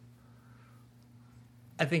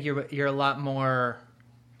 I think you're a lot more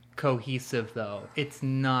cohesive, though. It's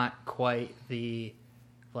not quite the,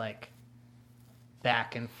 like,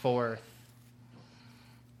 back and forth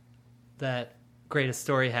that Greatest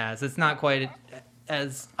Story has. It's not quite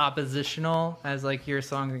as oppositional as like your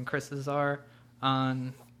songs and Chris's are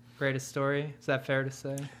on Greatest Story. Is that fair to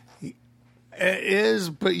say? It is,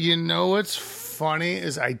 but you know what's funny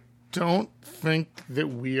is I don't think that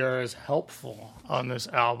we are as helpful on this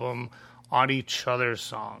album on each other's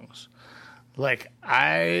songs. Like,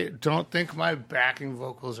 I don't think my backing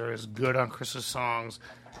vocals are as good on Chris's songs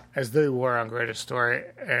as they were on Greatest Story,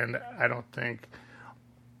 and I don't think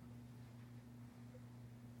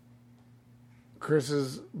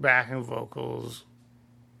Chris's backing vocals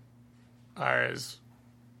are as...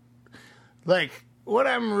 Like, what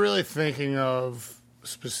I'm really thinking of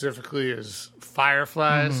specifically is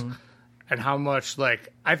Fireflies, and how much, like,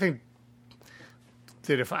 I think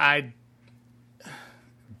that if I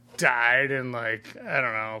died in, like, I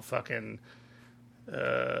don't know, fucking,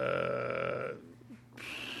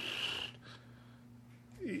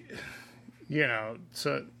 you know,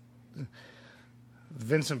 so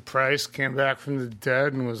Vincent Price came back from the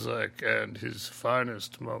dead and was like, and his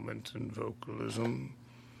finest moment in vocalism.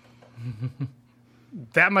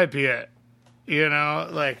 That might be it, you know,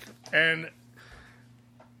 like, and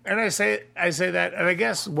I say that, and I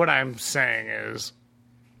guess what I'm saying is,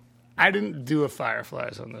 I didn't do a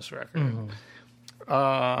Fireflies on this record,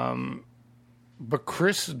 but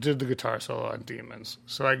Chris did the guitar solo on Demons,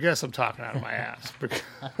 so I guess I'm talking out of my ass because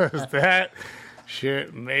that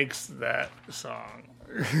shit makes that song.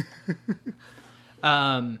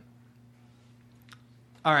 All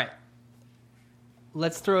right.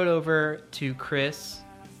 Let's throw it over to Chris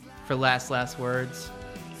for last words,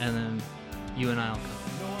 and then you and I'll come.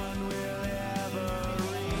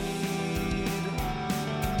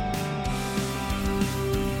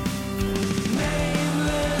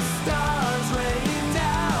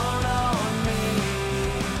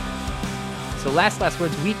 So last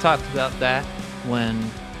words, we talked about that when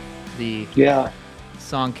the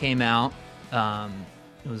song came out.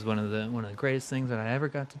 It was one of the greatest things that I ever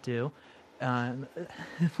got to do.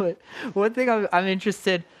 But one thing I'm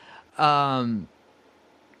interested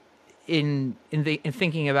in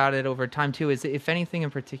thinking about it over time too is if anything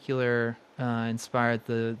in particular inspired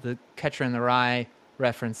the Catcher in the Rye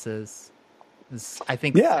references. I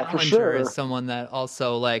think Salinger for sure. is someone that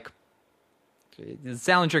also, like,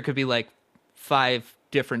 Salinger could be like 5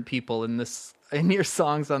 different people in your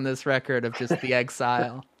songs on this record of just the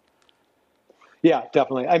exile. Yeah,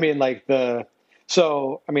 definitely. I mean, like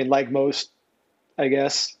like most, I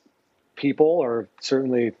guess, people, or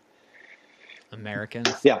certainly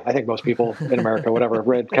Americans. Yeah, I think most people in America, whatever,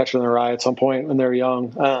 read Catcher in the Rye at some point when they were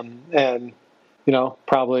young. And, you know,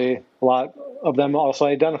 probably a lot of them also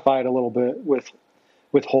identified a little bit with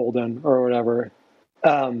Holden or whatever.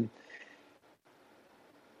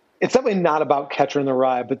 It's definitely not about Catcher in the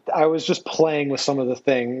Rye, but I was just playing with some of the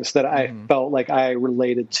things that I felt like I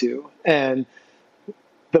related to. And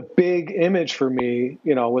the big image for me,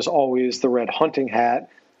 you know, was always the red hunting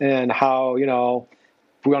hat, and how, you know,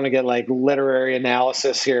 if we want to get like literary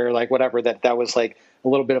analysis here, like whatever, that was like a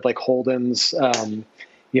little bit of like Holden's,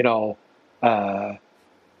 you know,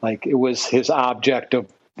 like it was his object of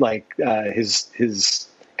like his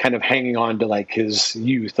kind of hanging on to like his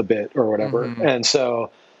youth a bit or whatever. And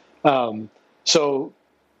so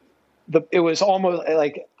it was almost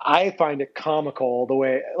like, I find it comical the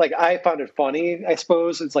way, like, I found it funny, I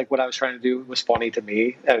suppose. It's like what I was trying to do was funny to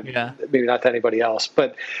me, and maybe not to anybody else,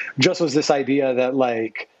 but just was this idea that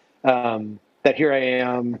like, that here I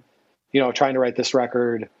am, you know, trying to write this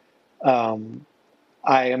record. I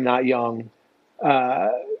am not young,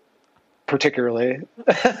 particularly.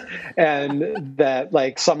 And that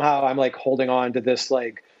like, somehow I'm like holding on to this,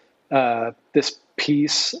 like, this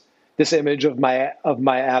piece, this image of my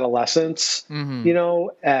adolescence, you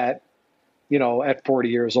know, at 40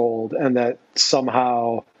 years old, and that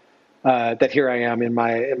somehow, that here I am in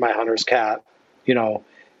my hunter's cap, you know,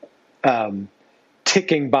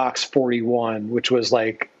 ticking box 41, which was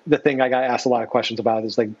like the thing I got asked a lot of questions about.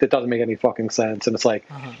 Is like, that doesn't make any fucking sense. And it's like,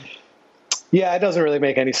 yeah, it doesn't really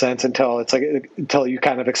make any sense until you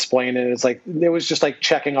kind of explain it. It's like, it was just like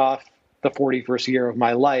checking off the 41st year of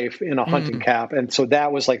my life in a hunting cap. And so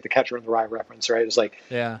that was like the Catcher in the Rye reference, right? It's like,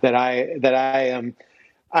 that I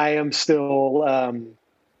am still,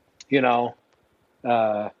 you know,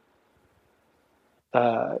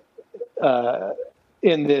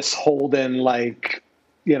 in this Holden, like,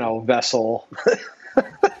 you know, vessel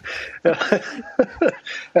at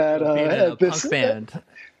this punk band.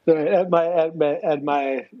 At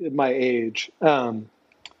my age.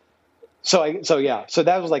 So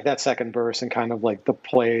that was like that second verse, and kind of like the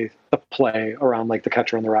play around like the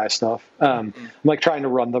Catcher in the Rye stuff. I'm like trying to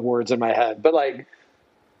run the words in my head, but like,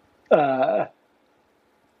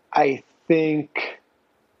 I think,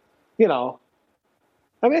 you know,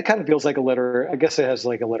 I mean, it kind of feels like I guess it has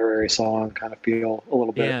like a literary song kind of feel a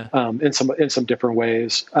little bit, Yeah. in some different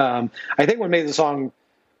ways. I think what made the song,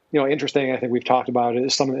 interesting, I think we've talked about it,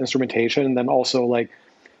 is some of the instrumentation, and then also like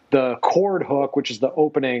the chord hook, which is the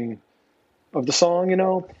opening of the song. It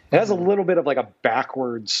has a little bit of like a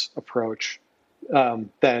backwards approach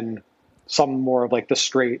than some more of like the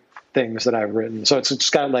straight things that I've written. So it's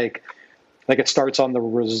got like it starts on the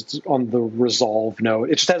resolve note.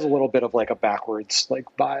 It just has a little bit of like a backwards like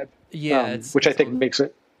vibe, Yeah, which I think makes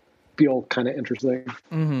it feel kind of interesting.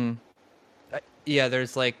 Mm-hmm. Yeah,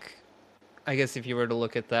 there's like, I guess if you were to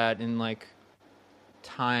look at that in like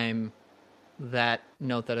time, that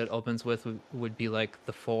note that it opens with would be like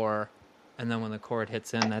the 4, and then when the chord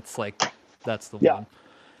hits in, that's the Yeah. one.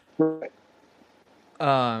 Right.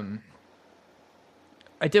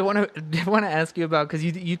 I did want to ask you about, because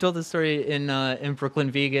you told the story in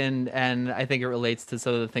Brooklyn Vegan, and I think it relates to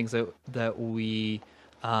some of the things that we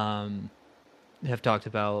have talked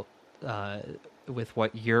about with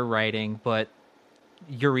what you're writing, but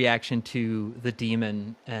your reaction to the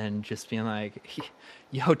demon and just being like,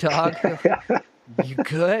 "Yo, dog, you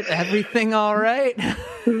good? Everything all right?"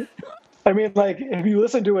 I mean, like if you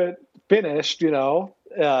listen to it finished, it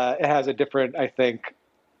has a different, I think,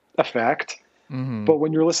 effect. Mm-hmm. But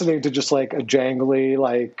when you're listening to just like a jangly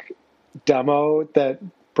like demo that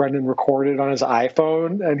Brendan recorded on his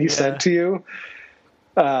iPhone and he sent to you,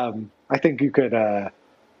 I think you could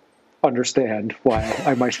understand why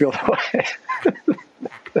I might feel that way.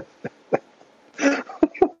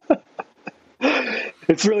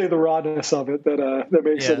 It's really the rawness of it that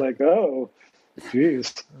makes it like, oh,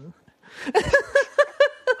 geez.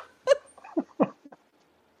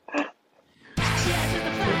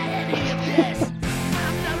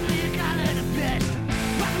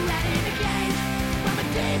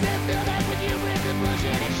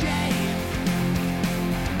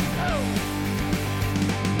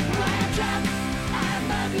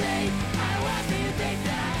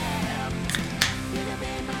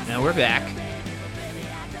 Now we're back.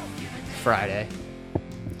 Friday.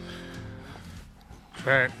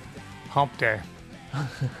 Right. Hump day.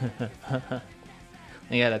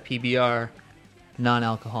 They got a PBR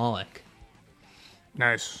non-alcoholic.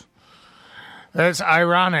 Nice. It's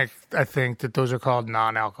ironic, I think, that those are called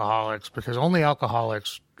non-alcoholics, because only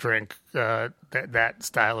alcoholics drink that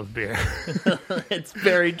style of beer. It's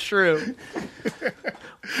very true.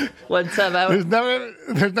 One time there's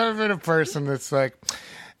never been a person that's like,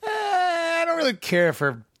 I don't really care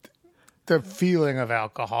for the feeling of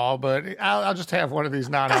alcohol, but I'll just have one of these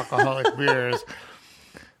non-alcoholic beers.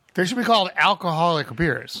 They should be called alcoholic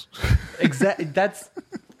beers. Exactly. That's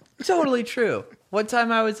totally true. One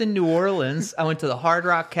time I was in New Orleans, I went to the Hard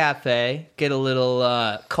Rock Cafe, get a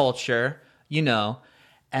little culture,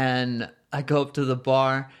 and I go up to the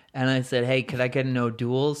bar and I said, "Hey, could I get no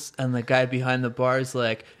duels?" And the guy behind the bar is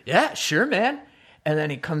like, "Yeah, sure, man." And then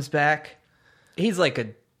he comes back. He's like a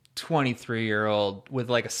 23-year-old with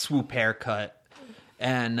like a swoop haircut.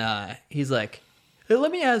 And he's like, "Hey,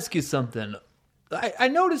 let me ask you something. I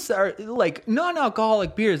noticed like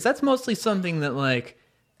non-alcoholic beers, that's mostly something that like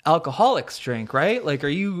alcoholics drink, right? Like, are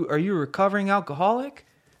you a recovering alcoholic?"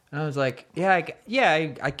 And I was like, I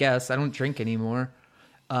guess I don't drink anymore.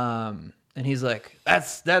 And he's like,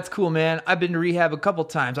 that's cool, man. I've been to rehab a couple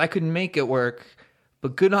times. I couldn't make it work,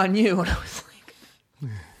 but good on you. And I was like,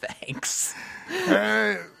 thanks.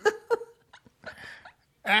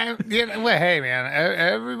 Well, hey, man,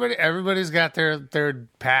 everybody's got their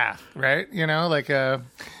path, right?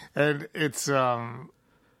 And it's some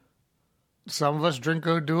of us drink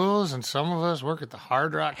O'Doul's, and some of us work at the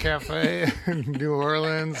Hard Rock Cafe in New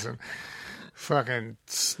Orleans and fucking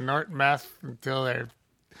snort meth until they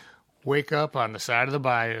wake up on the side of the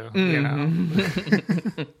bayou,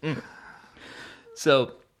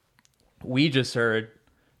 So we just heard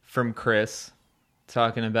from Chris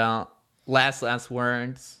talking about last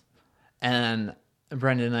words, and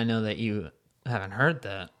Brendan, I know that you haven't heard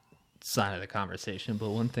that side of the conversation, but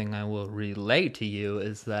one thing I will relay to you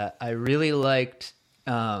is that I really liked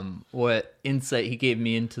what insight he gave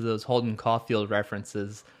me into those Holden Caulfield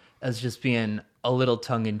references, as just being a little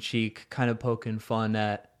tongue-in-cheek, kind of poking fun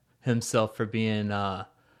at himself for being an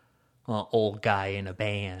old guy in a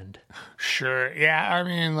band. Sure. Yeah, I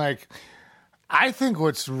mean, like, I think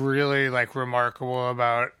what's really like remarkable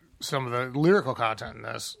about some of the lyrical content in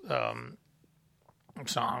this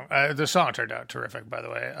song, the song turned out terrific, by the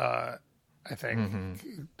way, I think.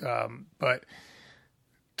 But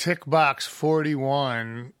Tick Box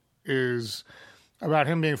 41 is about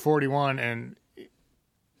him being 41, and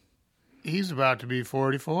he's about to be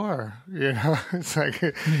 44. You know, it's like,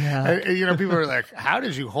 Yeah. you know, people are like, how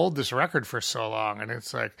did you hold this record for so long? And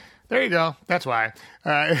it's like, there you go. That's why.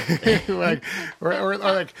 Like, or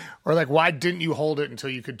like, why didn't you hold it until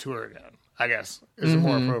you could tour again? I guess is a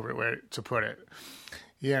more appropriate way to put it.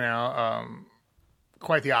 You know,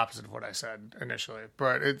 quite the opposite of what I said initially,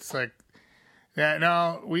 but it's like, yeah,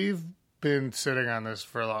 no, we've been sitting on this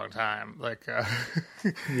for a long time. Like,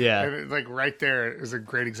 Yeah. and like right there is a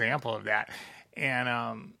great example of that.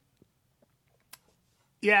 And,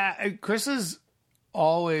 yeah, Chris has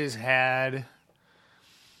always had,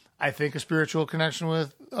 I think, a spiritual connection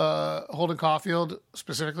with Holden Caulfield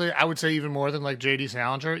specifically. I would say even more than like J.D.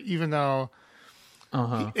 Salinger, even though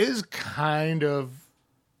he is kind of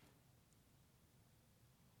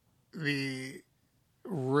the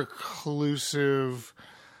reclusive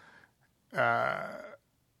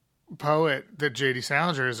poet that J.D.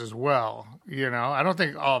 Salinger is as well. You know, I don't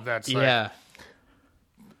think all of that's like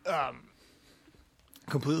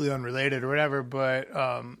completely unrelated or whatever, but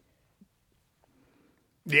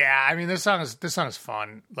yeah, I mean this song is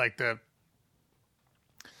fun. Like the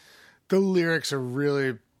lyrics are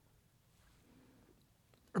really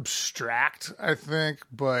abstract, I think,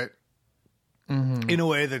 but in a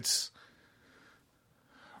way that's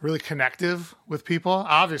really connective with people.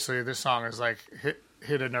 Obviously, this song is like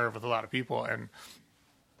hit a nerve with a lot of people, and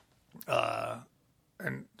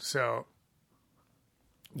so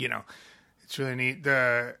you know, it's really neat.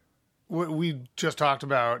 We just talked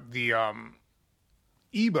about the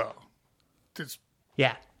EBow that's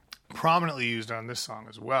prominently used on this song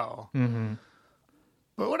as well. Mm-hmm.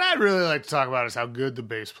 But what I'd really like to talk about is how good the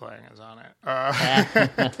bass playing is on it.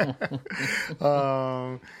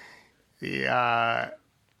 Yeah.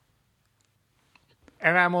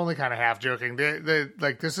 And I'm only kind of half joking.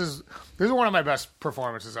 Like this is one of my best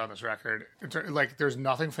performances on this record. It's like there's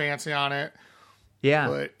nothing fancy on it. Yeah.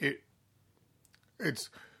 But it's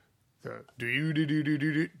the do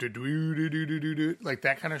like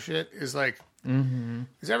that kind of shit is like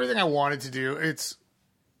is everything I wanted to do.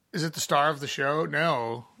 Is it the star of the show?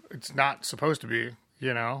 No, it's not supposed to be,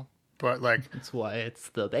 you know, but like That's why it's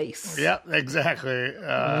the bass. Yep, exactly.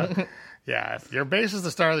 Yeah, if your bass is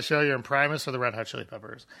the star of the show, you're in Primus or the Red Hot Chili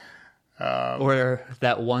Peppers. Or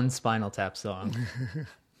that one Spinal Tap song.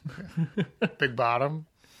 Big Bottom.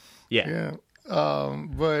 Yeah.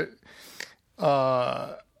 But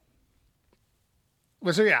so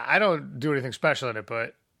yeah, I don't do anything special in it,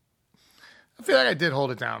 but I feel like I did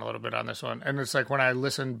hold it down a little bit on this one. And it's like when I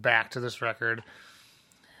listen back to this record,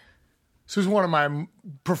 this is one of my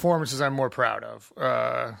performances I'm more proud of.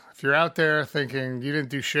 If you're out there thinking you didn't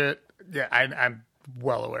do shit, yeah, I'm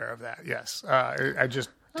well aware of that. Yes. I just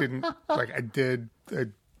didn't, like, I did a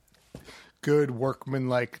good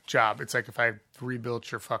workman-like job. It's like if I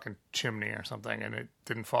rebuilt your fucking chimney or something and it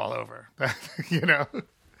didn't fall over, you know?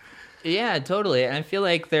 Yeah, totally. And I feel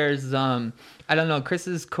like there's, I don't know,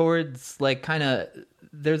 Chris's chords, like, kind of,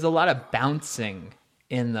 there's a lot of bouncing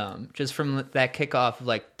in them, just from that kickoff of,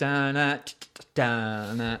 like, da-na,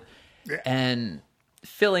 da-na. Yeah. And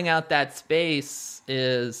filling out that space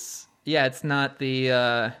is, yeah, it's not the,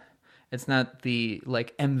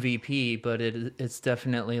 like, MVP, but it's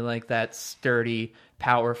definitely, like, that sturdy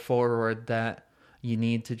power forward that you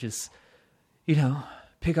need to just, you know,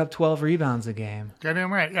 pick up 12 rebounds a game.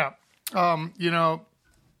 Goddamn right, yeah. You know,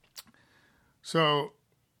 so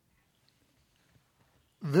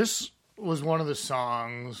this was one of the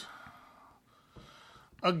songs,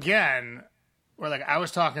 again, where, like, I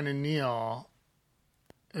was talking to Neil,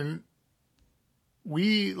 and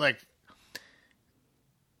we, like,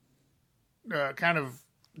 kind of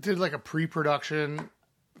did, like, a pre-production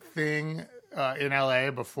thing in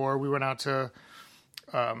LA before we went out to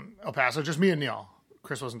El Paso, just me and Neil.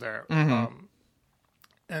 Chris wasn't there. Mm-hmm.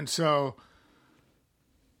 And so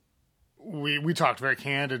we talked very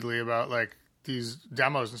candidly about, like, these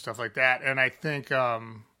demos and stuff like that. And I think, I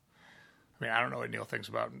mean, I don't know what Neil thinks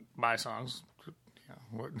about my songs, you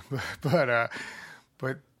know,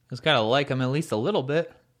 but He's got to like him at least a little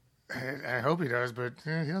bit. I hope he does, but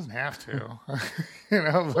he doesn't have to, you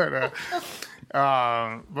know.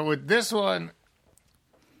 But with this one,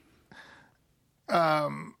 I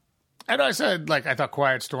know I said, like, I thought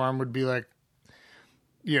Quiet Storm would be, like,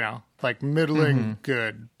 you know, like, middling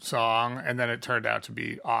good song, and then it turned out to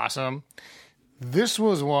be awesome. This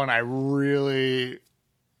was one I really,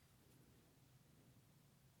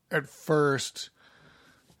 at first,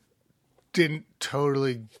 didn't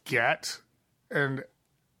totally get, and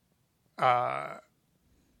I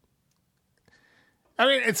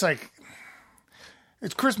mean, it's like,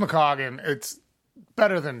 it's Chris McCaughan. It's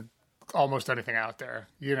better than almost anything out there,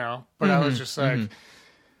 you know? But I was just like,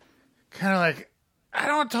 kind of like, I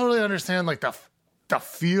don't totally understand like the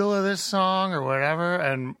feel of this song or whatever.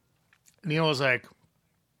 And Neil was like,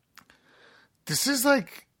 this is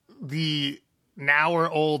like the now or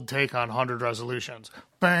old take on 100 Resolutions.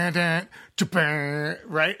 Right? And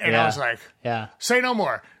I was like, say no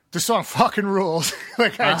more. This song fucking rules.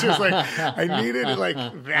 Like, I just like, I needed like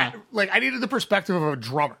that. Like, I needed the perspective of a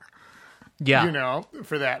drummer. Yeah. You know,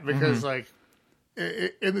 for that. Because like,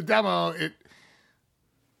 in the demo,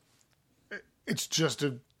 it's just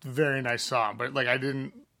a very nice song. But like, I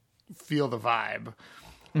didn't feel the vibe.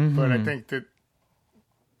 But I think that,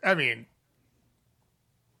 I mean,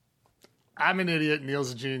 I'm an idiot.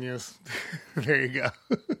 Neil's a genius. There you go.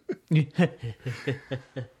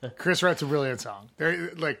 Chris writes a brilliant song.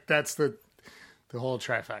 Like that's the whole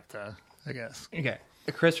trifecta, I guess. Okay.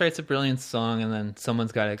 Chris writes a brilliant song, and then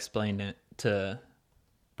someone's got to explain it to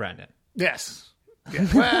Brendan. Yes. Yeah.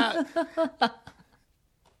 Well,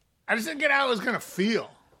 I just didn't get how it was gonna feel.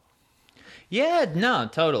 Yeah. No.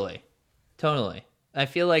 Totally. I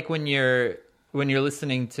feel like when you're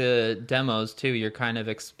listening to demos too, you're kind of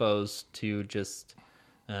exposed to just,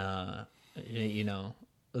 you know,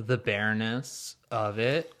 the bareness of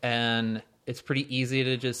it, and it's pretty easy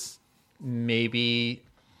to just maybe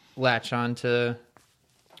latch on to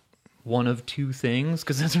one of two things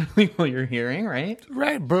because that's really what you're hearing, right?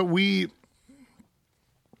 Right, but we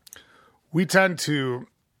tend to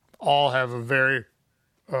all have a very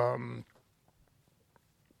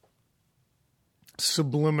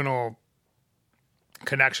subliminal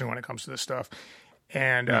connection when it comes to this stuff,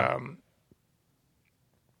 and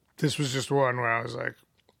this was just one where I was like,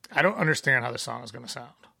 I don't understand how the song is going to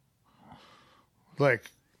sound. Like,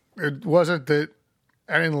 it wasn't that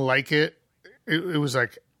I didn't like it. It was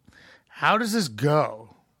like, how does this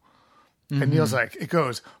go? And Neil's like, it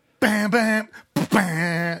goes bam, bam,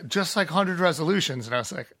 bam, just like 100 Resolutions. And I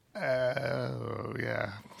was like, oh,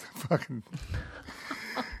 yeah. Fucking,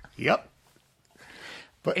 yep.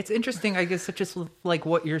 But it's interesting, I guess, just like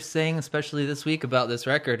what you're saying, especially this week about this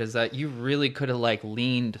record, is that you really could have like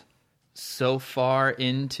leaned so far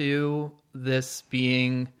into this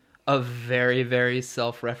being a very, very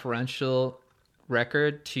self-referential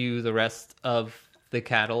record to the rest of the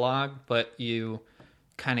catalog, but you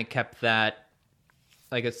kind of kept that,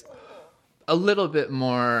 I guess, a little bit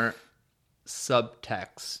more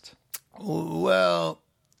subtext. Well,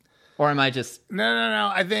 or am I just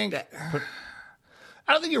no? I think I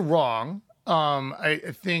don't think you're wrong. I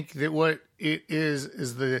think that what it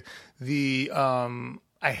is the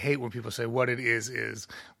I hate when people say what it is,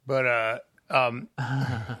 but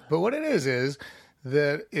but what it is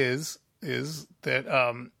that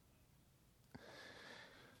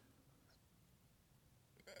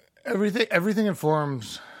everything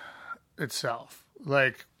informs itself.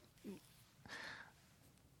 Like,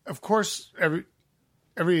 of course,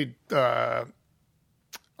 every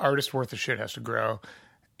artist worth of shit has to grow,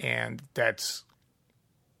 and that's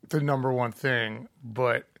the number one thing.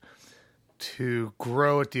 But to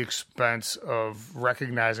grow at the expense of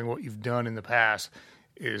recognizing what you've done in the past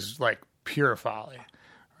is like pure folly,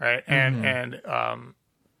 right? And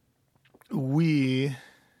we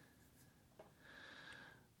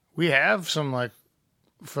have some like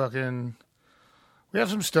fucking, we have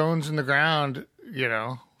some stones in the ground, you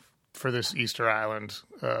know, for this Easter Island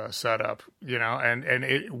setup, you know, and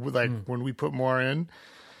it like when we put more in,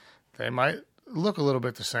 they might look a little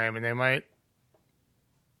bit the same, and they might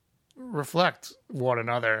reflect one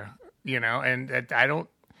another, you know, and I don't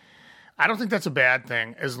think that's a bad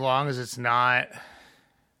thing as long as it's not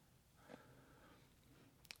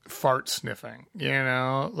fart sniffing, you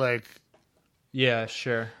know, like. Yeah,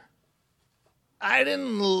 sure. I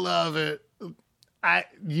didn't love it. I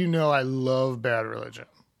love Bad Religion.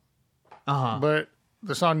 But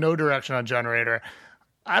the song No Direction on Generator,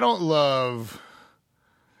 I don't love.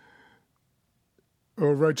 A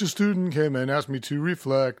righteous student came and asked me to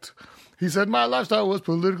reflect. He said my lifestyle was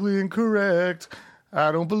politically incorrect.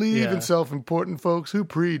 I don't believe in self-important folks who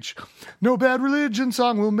preach. No Bad Religion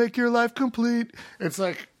song will make your life complete. It's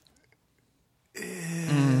like,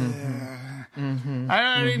 I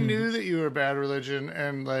already knew that you were Bad Religion,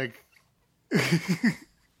 and like,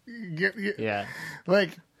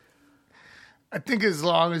 like, I think as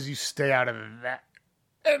long as you stay out of that,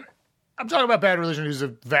 and I'm talking about Bad Religion, who's a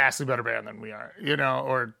vastly better band than we are, you know,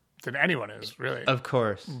 or than anyone is, really. Of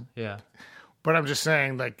course, yeah. But I'm just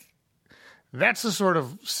saying, like, that's the sort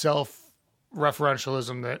of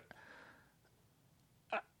self-referentialism that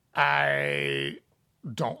I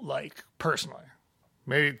don't like, personally.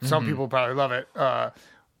 Maybe some people probably love it, but,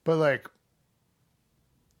 like,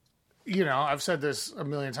 you know, I've said this a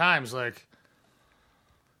million times, like,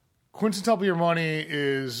 Quintuple Your Money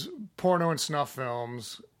is porno and snuff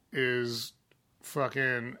films, is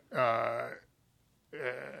fucking the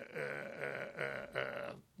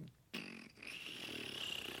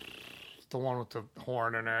one with the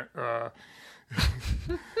horn in it.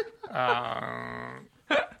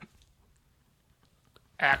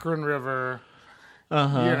 Akron River, you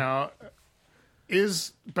know,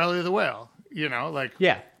 is Belly of the Whale. You know, like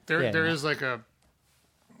there is like a.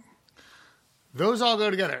 Those all go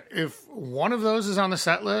together. If one of those is on the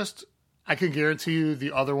set list, I can guarantee you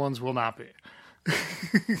the other ones will not be.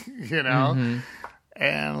 You know,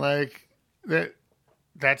 and like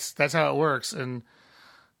that's how it works. And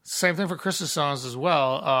same thing for Chris's songs as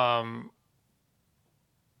well.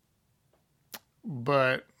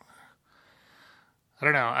 But I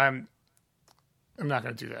don't know. I'm not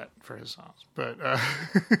going to do that for his songs, but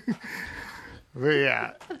but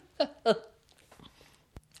yeah.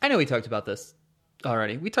 I know we talked about this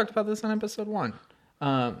already. We talked about this on episode 1.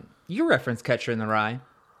 You referenced Catcher in the Rye,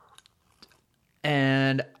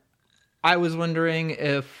 and I was wondering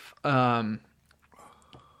if there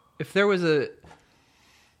was a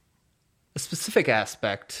specific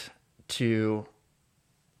aspect to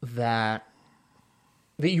that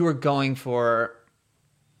you were going for,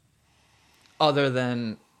 other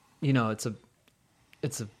than, you know, it's a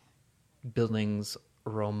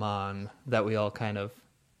Bildungsroman that we all kind of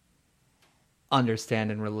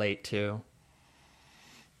understand and relate to.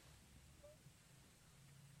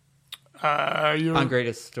 On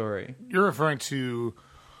Greatest Story. You're referring to...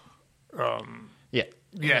 yeah.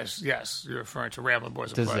 Yes. You're referring to Ramblin'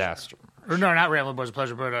 Boys of Pleasure. Disaster. Or no, not Ramblin' Boys of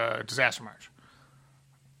Pleasure, but Disaster March.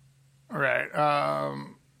 All right.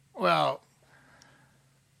 Well,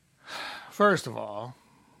 first of all,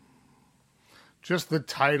 just the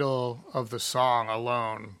title of the song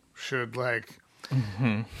alone should, like,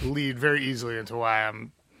 lead very easily into why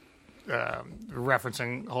I'm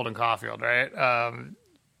referencing Holden Caulfield, right?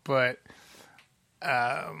 But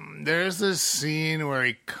there's this scene where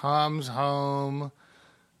he comes home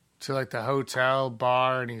to, like, the hotel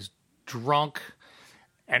bar and he's drunk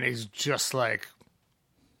and he's just, like,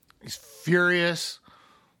 he's furious,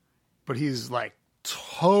 but he's, like,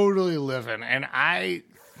 totally living. And I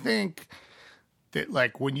think that,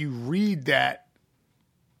 like, when you read that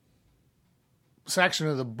section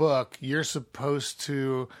of the book, you're supposed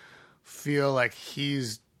to feel like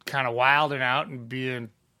he's kind of wilding out and being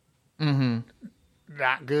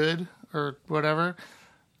not good or whatever.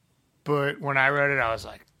 But when I read it, I was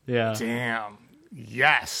like, damn,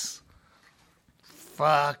 yes.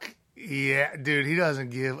 Fuck yeah. Dude, he doesn't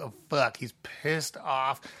give a fuck. He's pissed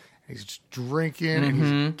off. He's just drinking and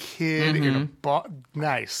he's a kid in a bar.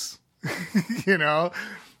 Nice. You know?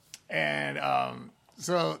 And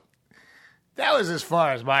so that was as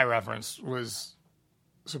far as my reference was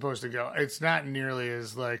supposed to go. It's not nearly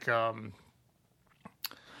as, like,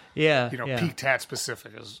 peak tat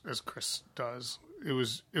specific as Chris does. It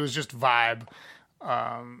was just vibe.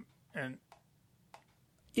 And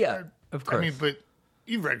yeah, of course. I mean, but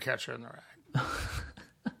you've read Catcher in the Rye.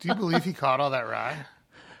 Do you believe he caught all that rye?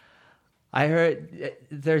 I heard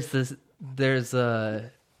there's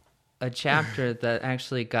a chapter that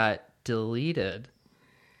actually got deleted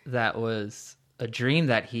that was a dream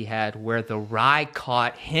that he had where the rye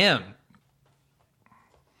caught him.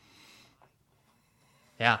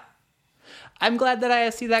 Yeah. I'm glad that I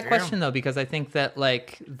asked you that question, though, because I think that,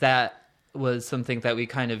 like, that was something that we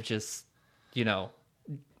kind of just, you know,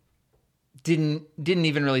 didn't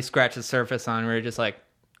even really scratch the surface on. We were just like,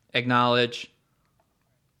 acknowledge,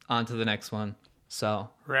 on to the next one. So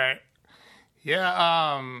right.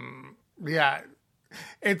 Yeah. Yeah.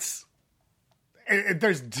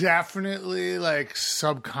 There's definitely, like,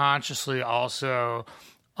 subconsciously also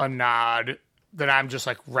a nod that I'm just,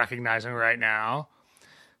 like, recognizing right now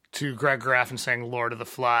to Greg Graffin saying Lord of the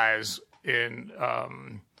Flies in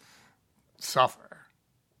Suffer.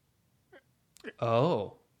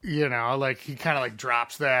 Oh. You know, like, he kind of, like,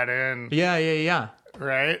 drops that in. Yeah.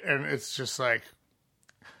 Right? And it's just like,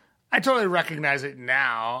 I totally recognize it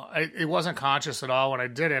now. It wasn't conscious at all when I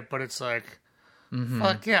did it, but it's like,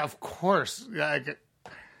 fuck yeah, of course. Like,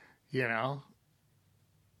 you know,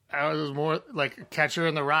 I was more like Catcher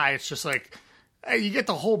in the Rye. It's just like, hey, you get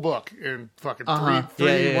the whole book in fucking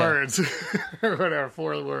three words or whatever,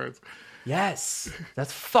 4 words. Yes,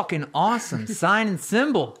 that's fucking awesome. Sign and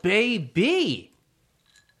symbol, baby.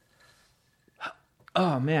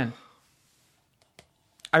 Oh man,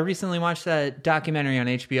 I recently watched that documentary on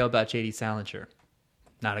HBO about J.D. Salinger.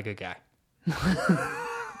 Not a good guy.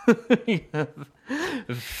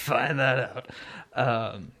 Find that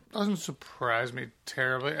out. doesn't surprise me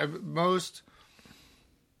terribly. I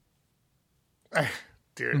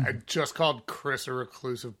just called Chris a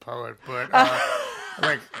reclusive poet, but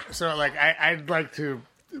I'd like to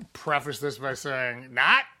preface this by saying,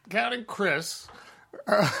 not counting Chris.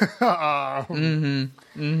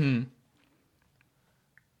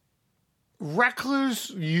 Recluse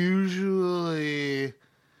usually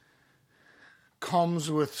comes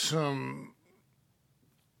with some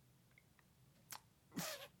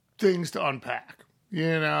things to unpack,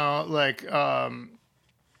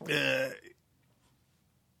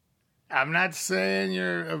 I'm not saying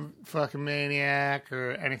you're a fucking maniac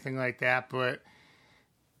or anything like that, but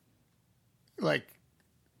like,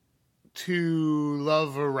 to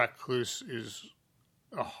love a recluse is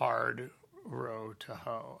a hard row to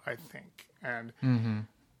hoe, I think. And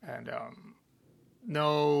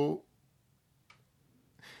no,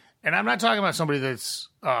 and I'm not talking about somebody that's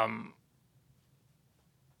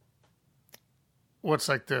what's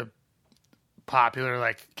like the popular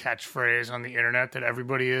like catchphrase on the internet that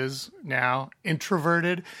everybody is now,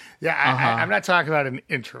 introverted. Yeah, I'm not talking about an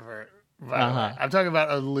introvert, by the way. I'm talking about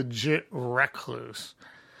a legit recluse.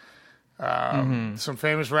 Some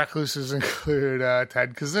famous recluses include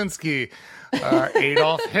Ted Kaczynski,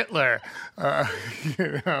 Adolf Hitler,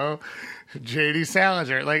 J.D.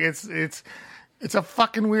 Salinger. Like, it's a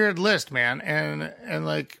fucking weird list, man. And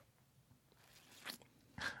like,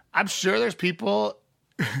 I'm sure there's people.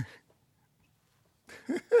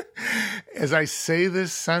 As I say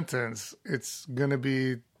this sentence, it's gonna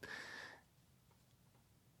be.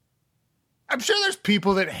 I'm sure there's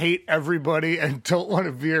people that hate everybody and don't want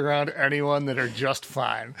to be around anyone that are just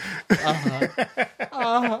fine. But,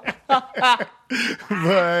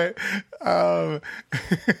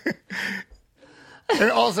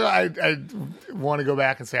 and also I want to go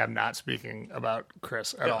back and say I'm not speaking about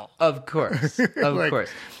Chris at all. Of course. Of course.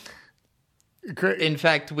 In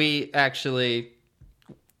fact,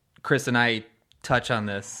 Chris and I touch on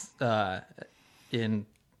this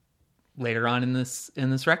later on in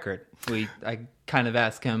this record. I kind of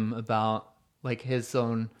ask him about like his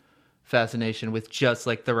own fascination with just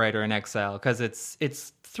like the writer in exile, because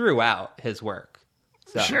it's throughout his work.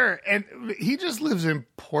 So. Sure, and he just lives in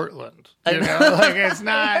Portland. Like, it's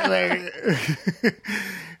not like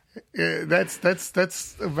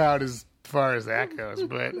that's about as far as that goes.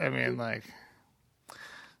 But I mean, like,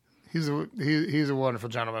 he's a wonderful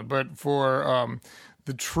gentleman. But for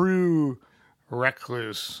the true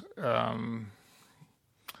recluse,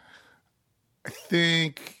 I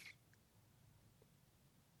think,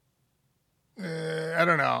 I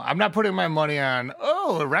don't know. I'm not putting my money on,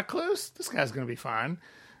 a recluse? This guy's going to be fine.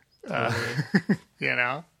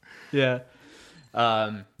 Yeah.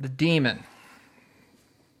 The Demon.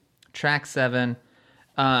 Track 7.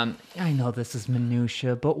 I know this is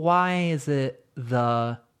minutia, but why is it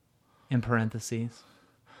the in parentheses?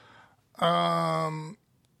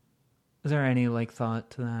 Is there any like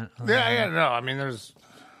thought to that? Yeah, no. I mean, there's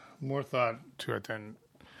more thought to it than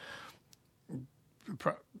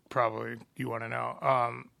probably you want to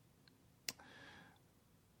know.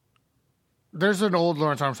 There's an old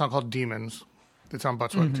Lawrence Armstrong song called Demons that's on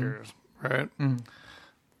Blood, Sweat, and Tears, right?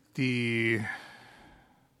 The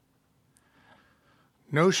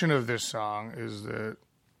notion of this song is that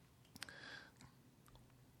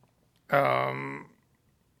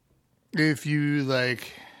if you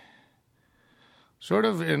like, sort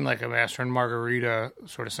of in like a Master and Margarita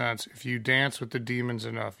sort of sense, if you dance with the demons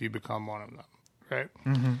enough, you become one of them, right?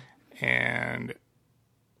 And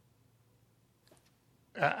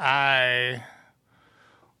I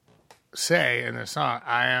say in this song,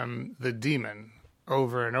 I am the demon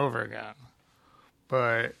over and over again,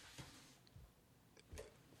 but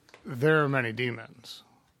there are many demons.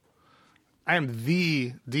 I am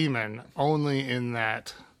the demon only in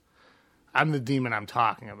that I'm the demon I'm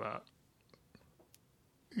talking about.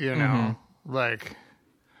 Like,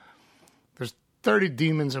 there's 30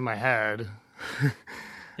 demons in my head.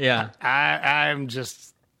 Yeah. I'm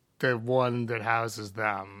just the one that houses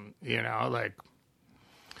them, like,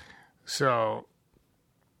 so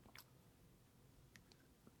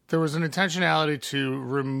there was an intentionality to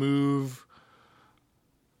remove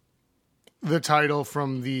the title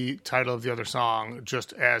from the title of the other song,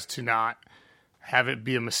 just as to not have it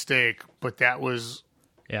be a mistake, but that was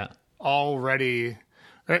already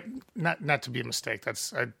not to be a mistake. I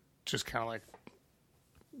just kind of like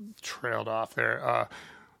trailed off there.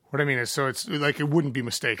 What I mean is, so it's like it wouldn't be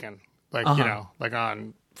mistaken, like like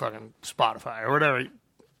on fucking Spotify or whatever,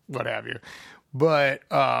 what have you. But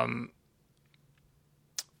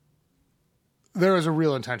there was a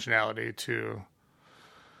real intentionality to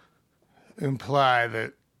imply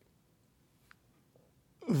that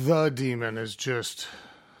the demon is just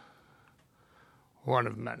one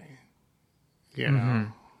of many. You know?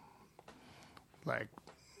 Like,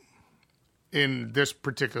 in this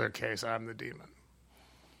particular case, I'm the demon.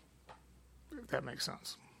 If that makes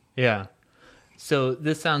sense. Yeah. So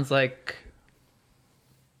this sounds like...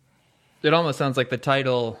 It almost sounds like the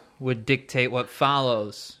title would dictate what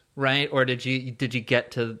follows, right? Or did you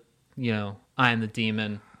get to, I am the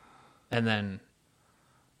demon, and then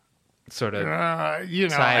sort of tie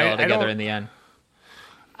it all together in the end?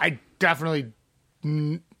 I definitely...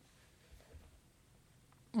 I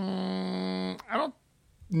don't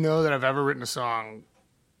know that I've ever written a song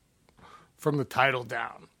from the title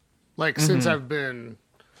down. Like, since I've been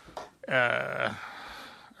a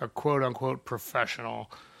quote-unquote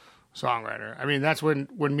professional songwriter. I mean, that's when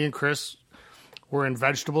me and Chris were in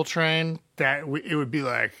Vegetable Train, it would be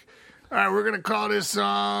like, all right, we're going to call this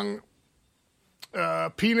song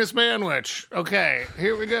Penis Manwich. Okay,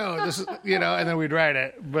 here we go. This is, and then we'd write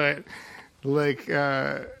it. But, like,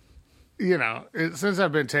 since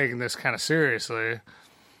I've been taking this kind of seriously,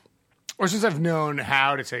 or since I've known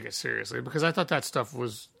how to take it seriously, because I thought that stuff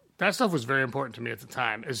was very important to me at the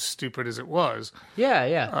time, as stupid as it was.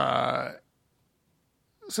 Yeah.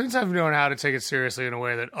 Since I've known how to take it seriously in a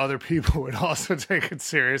way that other people would also take it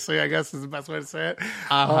seriously, I guess is the best way to say it.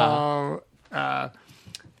 I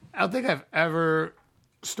don't think I've ever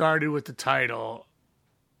started with the title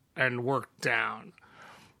and worked down.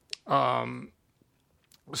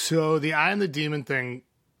 So the I am the demon thing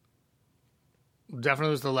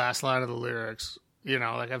definitely was the last line of the lyrics.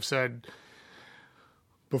 Like I've said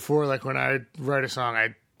before, like when I write a song,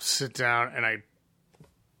 I sit down and I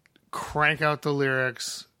crank out the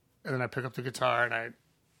lyrics, and then I pick up the guitar and I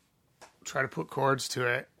try to put chords to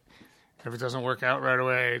it. If it doesn't work out right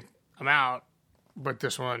away, I'm out. But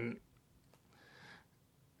this one,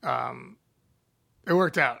 it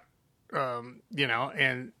worked out, and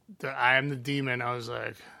the I am the demon, I was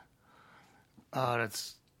like, oh,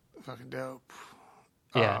 that's fucking dope.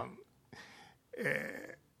 Yeah.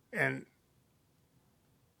 And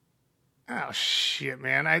oh shit,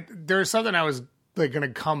 man, there's something I was like going to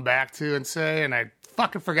come back to and say, and I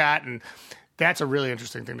fucking forgot, and that's a really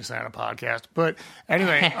interesting thing to say on a podcast. But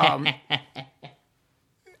anyway,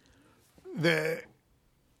 the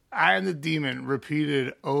I am the demon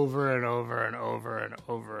repeated over and over and over and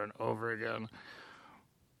over and over again.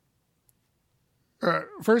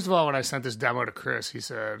 First of all, when I sent this demo to Chris, he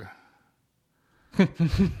said,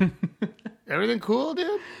 everything cool,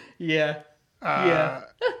 dude? Yeah.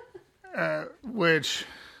 Which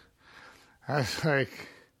I was like,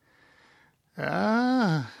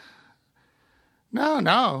 no,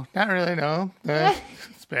 not really, no.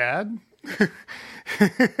 It's bad.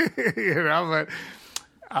 But...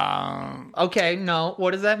 okay, no.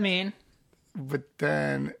 What does that mean?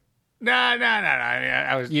 Then... No. I mean,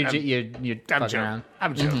 I was... You're I'm fucking joking. around.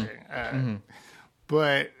 I'm joking.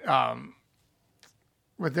 But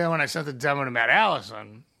then when I sent the demo to Matt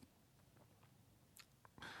Allison,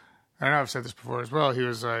 I know I've said this before as well, he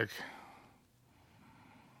was like,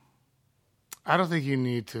 I don't think you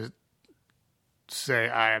need to say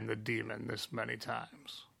I am the demon this many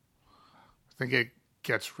times. I think it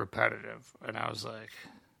gets repetitive. And I was like,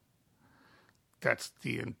 that's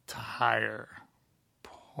the entire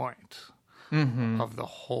point of the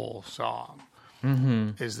whole song,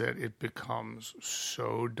 is that it becomes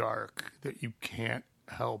so dark that you can't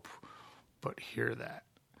help but hear that.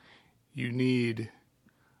 You need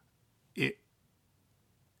it.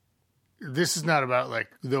 This is not about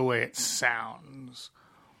like the way it sounds.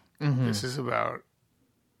 This is about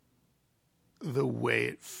the way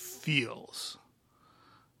it feels.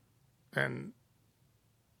 And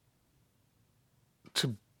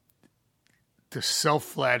the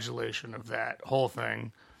self-flagellation of that whole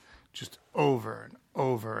thing, just over and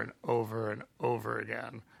over and over and over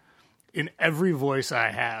again, in every voice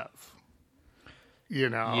I have,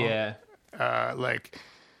 Yeah. Like,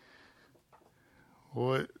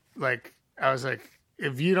 what? Like, I was like,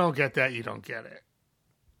 if you don't get that, you don't get it.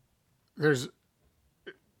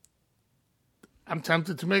 I'm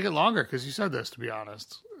tempted to make it longer because you said this, to be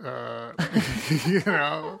honest.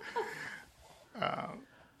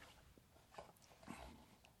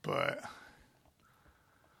 But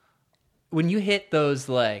when you hit those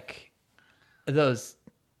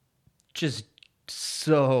just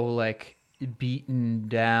so like beaten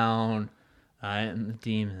down, I am the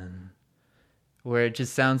demon, where it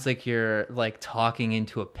just sounds like you're like talking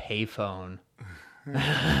into a payphone.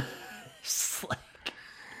 Just like,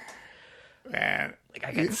 man, like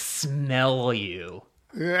I can smell you.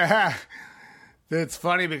 Yeah, it's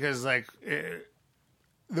funny because like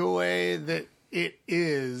the way that it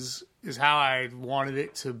is how I wanted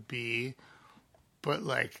it to be, but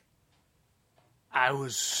like I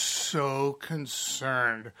was so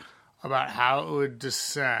concerned about how it would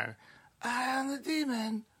descend. I am the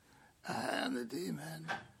demon. I am the demon.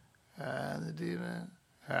 I am the demon.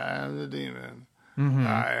 I am the demon. Mm-hmm.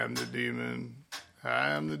 I am the demon. I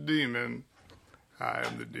am the demon. I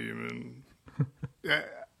am the demon.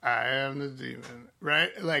 I am the demon.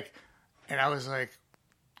 Right? Like, and I was like,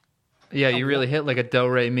 yeah, you really hit like a do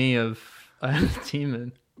re mi of I am the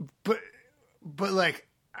demon. but like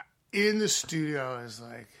in the studio is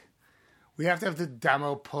like, we have to have the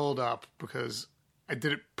demo pulled up because I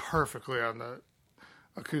did it perfectly on the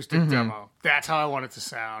acoustic demo. That's how I want it to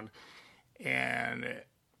sound. And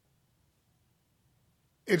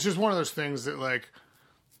it's just one of those things that like,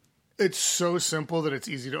 it's so simple that it's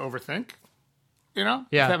easy to overthink, you know?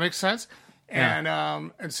 Yeah. If that makes sense. And,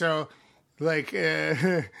 and so like, so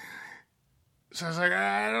I was like,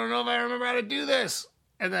 I don't know if I remember how to do this.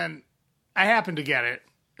 And then I happened to get it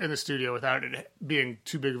in the studio without it being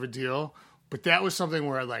too big of a deal. But that was something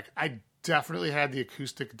where like, I definitely had the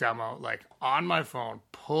acoustic demo like on my phone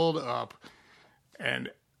pulled up, and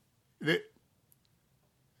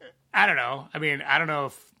I don't know. I mean, I don't know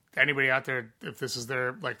if anybody out there, if this is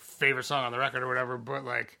their like favorite song on the record or whatever, but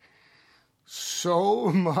like so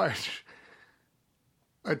much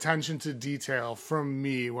attention to detail from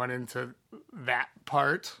me went into that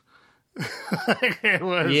part. Like, it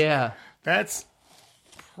was, that's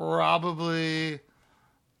probably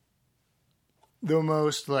the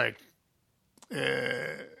most like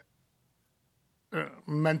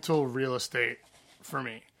mental real estate for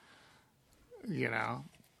me, you know,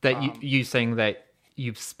 that you saying that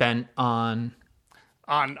you've spent on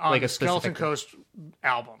like a the Skeleton specific Coast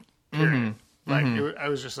album. Period. Like I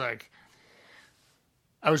was just like,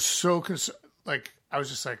 I was so like I was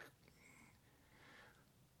just like,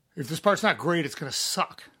 if this part's not great, it's gonna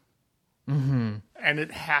suck. And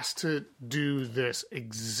it has to do this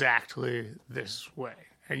exactly this way.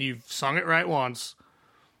 And you've sung it right once.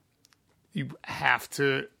 You have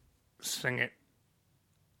to sing it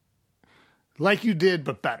like you did,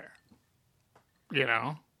 but better. You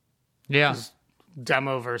know? Yeah.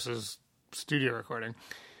 Demo versus studio recording.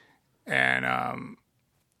 And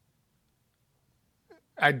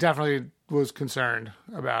I definitely was concerned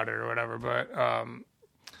about it or whatever, but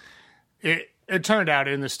it turned out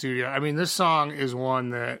in the studio. I mean, this song is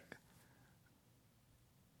one that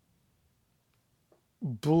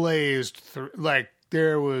blazed through. Like,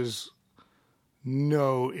 there was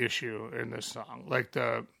no issue in this song. Like,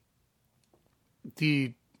 the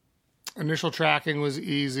initial tracking was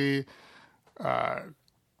easy.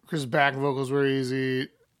 Chris' back vocals were easy.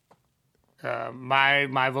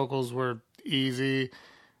 My vocals were easy.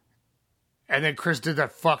 And then Chris did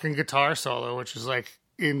that fucking guitar solo, which is like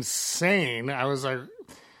insane. I was like,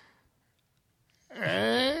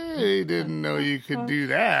 I didn't know you could do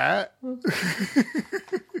that.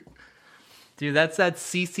 Dude, that's that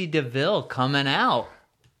CC DeVille coming out.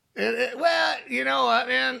 Well, you know what,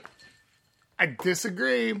 man? I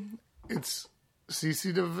disagree. It's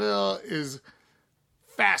CC DeVille is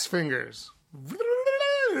fast fingers.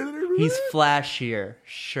 He's flashier,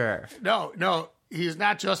 sure. No, he's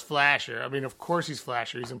not just flasher. I mean, of course he's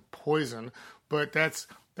flasher. He's in Poison, but that's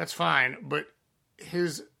fine. But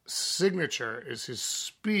his signature is his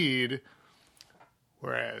speed,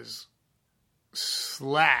 whereas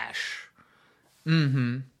Slash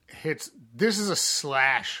hits. This is a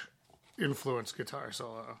Slash influenced guitar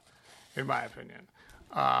solo, in my opinion.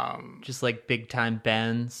 Just like big time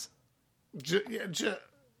bends.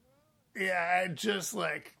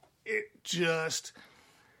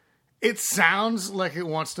 It sounds like it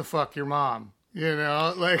wants to fuck your mom, you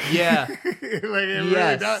know, like, yeah, like it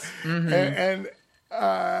really does.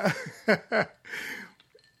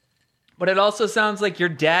 But it also sounds like your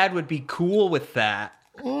dad would be cool with that.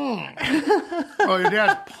 Oh, your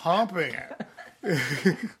dad's pumping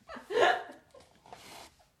it.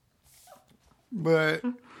 But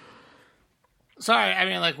sorry, I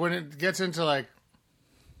mean, like when it gets into like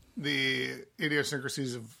the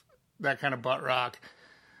idiosyncrasies of that kind of butt rock,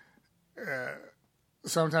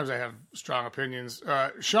 sometimes I have strong opinions.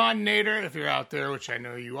 Sean Nader, if you're out there, which I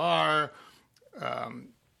know you are,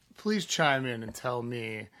 please chime in and tell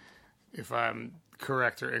me if I'm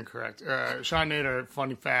correct or incorrect. Sean Nader,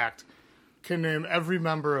 funny fact, can name every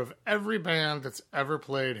member of every band that's ever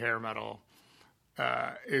played hair metal.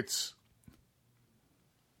 It's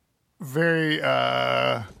very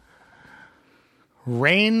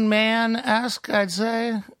Rain Man-esque, I'd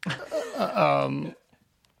say. How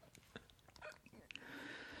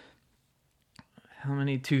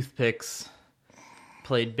many toothpicks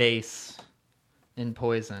played bass in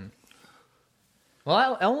Poison.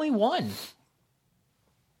 Well, only one.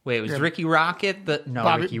 Wait, was Ricky Rocket the...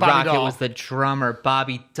 No, Ricky Rocket Dahl was the drummer.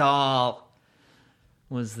 Bobby Dahl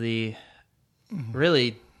was the...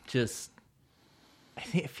 Really just... I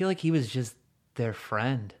feel like he was just their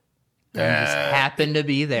friend. And just happened to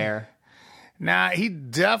be there. Nah, he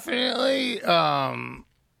definitely...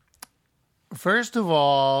 first of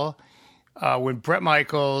all, when Bret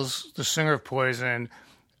Michaels, the singer of Poison,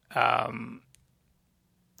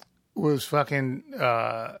 was fucking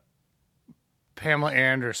Pamela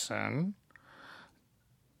Anderson,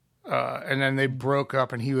 and then they broke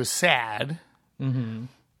up and he was sad. Mm-hmm.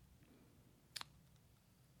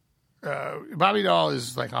 Bobby Dahl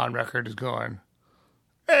is like on record as going,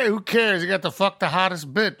 "Hey, who cares? You got to fuck the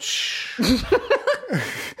hottest bitch."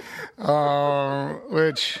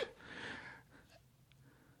 Which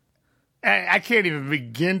I can't even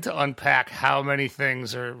begin to unpack how many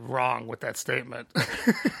things are wrong with that statement.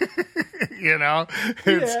 You know,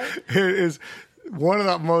 it is one of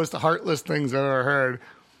the most heartless things I've ever heard.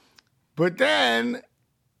 But then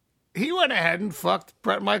he went ahead and fucked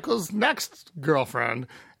Bret Michaels' next girlfriend,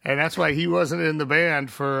 and that's why he wasn't in the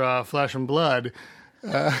band for Flesh and Blood.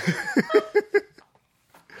 Oh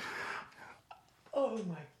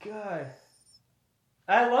my God.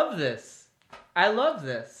 I love this.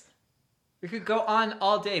 We could go on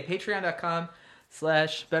all day.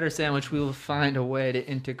 Patreon.com/Better Sandwich. We will find a way to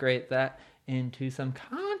integrate that into some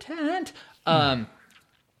content. I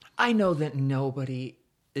know that nobody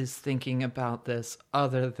is thinking about this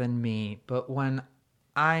other than me, but when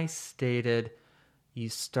I stated you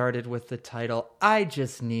started with the title, I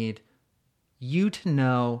just need you to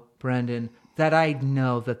know, Brendan, that I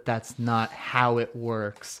know that that's not how it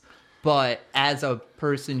works. But as a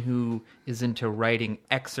person who is into writing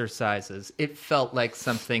exercises, it felt like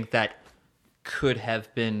something that could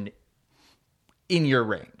have been in your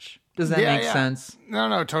range. Does that make sense?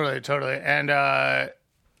 No, totally. And, I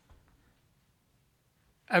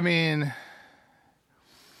mean,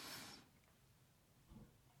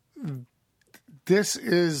 this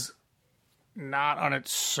is not on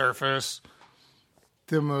its surface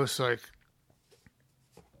the most, like,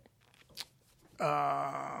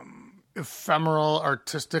 ephemeral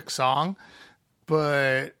artistic song,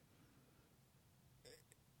 but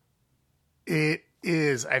it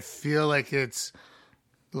is. I feel like it's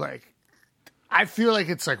like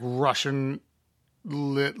Russian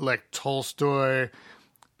lit, like Tolstoy,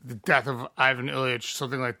 the death of Ivan Ilyich,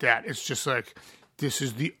 something like that. It's just like, this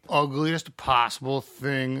is the ugliest possible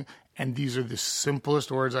thing, and these are the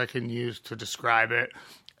simplest words I can use to describe it.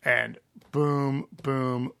 And boom,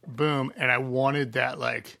 boom, boom. And I wanted that,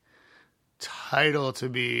 like, title to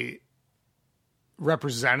be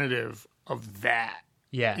representative of that.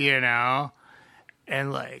 Yeah. You know?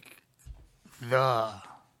 And, like, the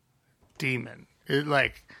demon. It,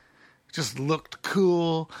 like, just looked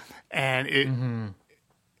cool. And it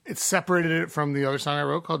separated it from the other song I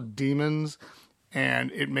wrote called Demons.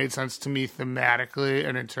 And it made sense to me thematically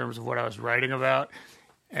and in terms of what I was writing about.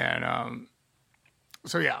 And,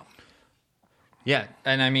 so, yeah. Yeah,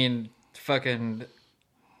 and I mean, fucking,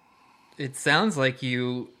 it sounds like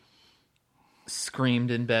you screamed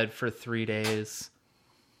in bed for 3 days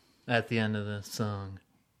at the end of the song.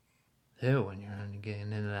 Ew, when you're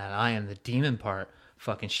getting into that I am the demon part.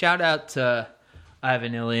 Fucking shout out to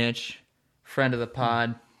Ivan Ilyich, friend of the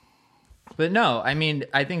pod. But no, I mean,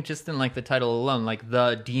 I think just in, like, the title alone, like,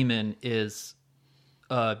 the demon is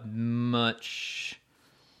a much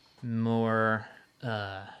more...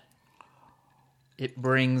 it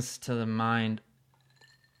brings to the mind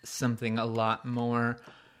something a lot more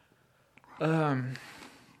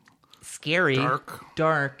scary,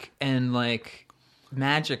 dark, and, like,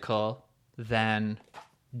 magical than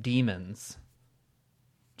demons.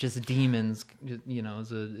 Just demons, you know,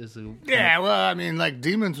 is a yeah. Well, I mean, like,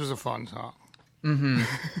 Demons was a fun song. You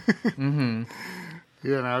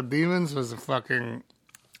know, Demons was a fucking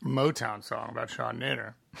Motown song about Sean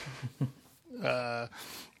Nader.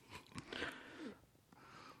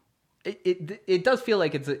 It does feel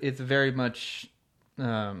like it's very much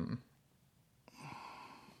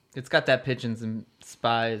it's got that Pigeons and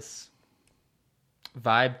Spies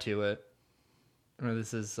vibe to it. Or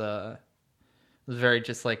this is very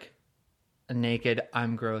just like a naked,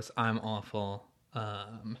 I'm gross, I'm awful.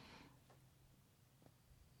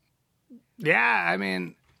 Yeah, I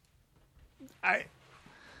mean, I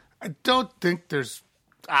don't think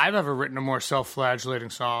I've ever written a more self-flagellating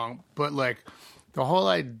song, but, like, the whole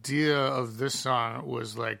idea of this song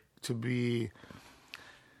was, like, to be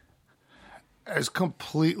as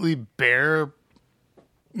completely bare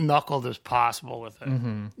knuckled as possible with it,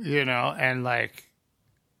 you know, and like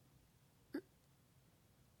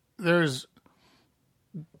this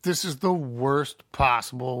is the worst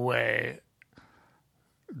possible way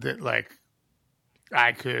that like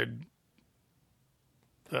I could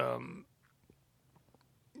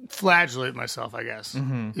flagellate myself, I guess,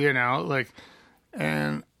 you know, like,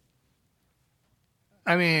 and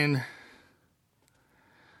I mean,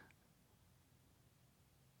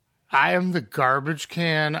 I am the garbage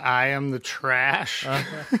can. I am the trash. I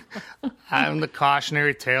am the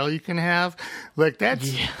cautionary tale you can have. Like,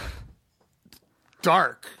 that's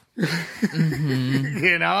dark.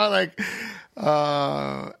 You know, like,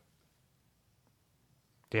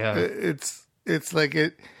 it's like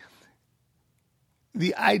it.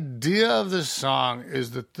 The idea of the song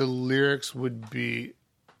is that the lyrics would be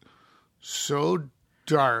so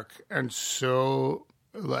dark and so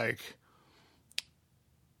like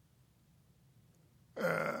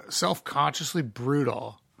self-consciously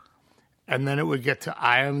brutal, and then it would get to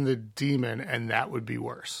I am the demon, and that would be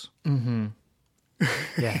worse. Yeah.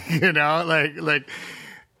 You know, like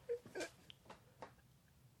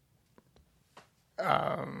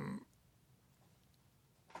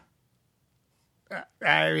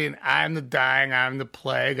I mean, I'm the dying, I'm the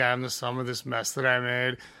plague, I'm the sum of this mess that I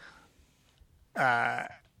made.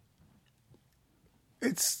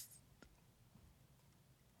 It's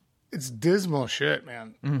dismal shit,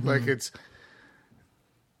 man. Like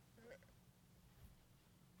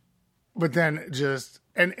but then just,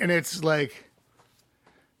 and it's like,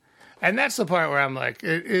 and that's the part where I'm like,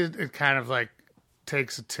 it kind of like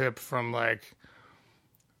takes a tip from like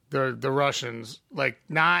the Russians, like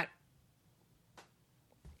not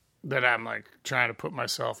that I'm like trying to put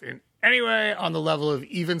myself in anyway on the level of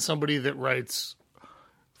even somebody that writes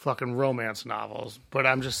fucking romance novels, but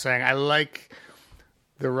I'm just saying I like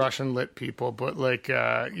the Russian lit people, but like,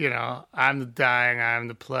 you know, I'm the dying, I'm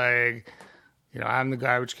the plague, you know, I'm the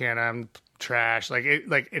garbage can, I'm trash. Like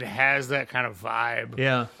it has that kind of vibe.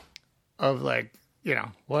 Yeah. Of like, you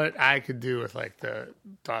know, what I could do with like the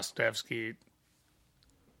Dostoevsky,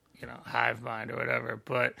 you know, hive mind or whatever.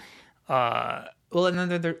 But, well, and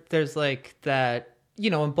then there's like that, you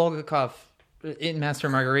know, in Bulgakov in Master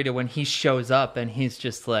and Margarita, when he shows up and he's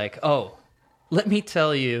just like, oh, let me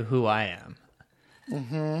tell you who I am.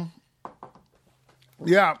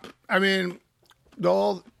 Yeah, I mean, the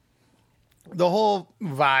whole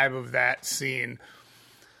vibe of that scene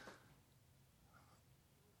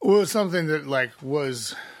was something that like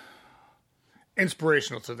was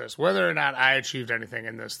inspirational to this. Whether or not I achieved anything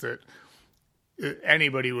in this that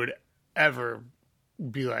anybody would ever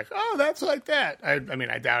be like, oh, that's like that. I mean,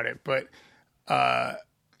 I doubt it, but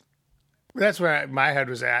that's where my head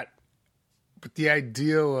was at. But the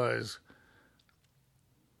idea was,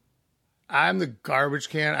 I'm the garbage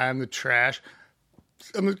can, I'm the trash,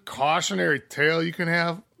 I'm the cautionary tale you can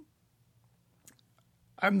have,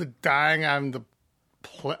 I'm the dying, I'm the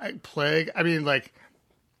plague. I mean, like,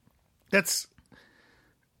 that's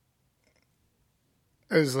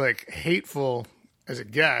as like hateful as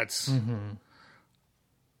it gets.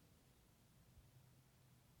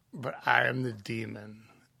 But I am the demon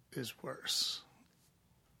is worse.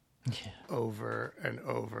 Yeah. Over and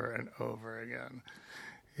over and over again.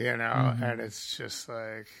 You know, and it's just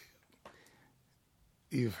like,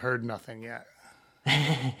 you've heard nothing yet.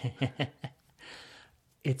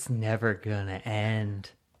 It's never gonna end.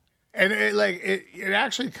 And it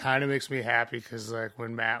actually kind of makes me happy because like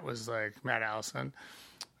when Matt Allison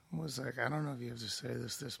was like, I don't know if you have to say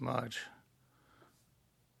this much.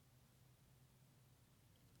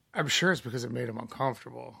 I'm sure it's because it made him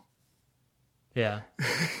uncomfortable. Yeah.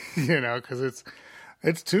 You know, because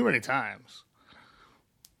it's too many times.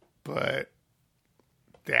 But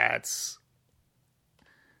have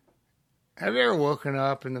you ever woken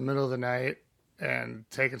up in the middle of the night and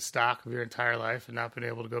taken stock of your entire life and not been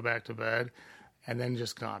able to go back to bed and then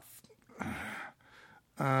just gone,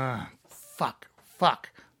 fuck,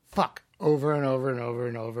 over and over and over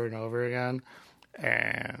and over and over again?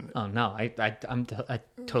 And oh no, I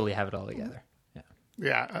totally have it all together. Yeah.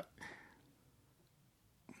 Yeah.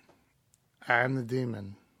 I am the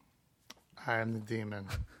demon. I am the demon.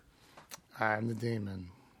 I am the demon.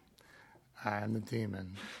 I am the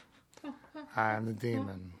demon. I am the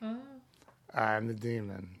demon. I am the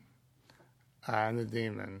demon. I am the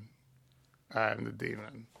demon. I am the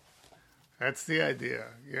demon. That's the idea,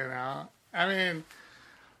 you know? I mean,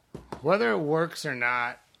 whether it works or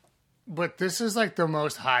not, but this is like the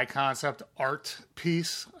most high concept art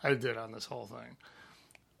piece I did on this whole thing.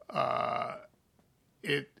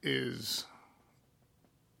 It is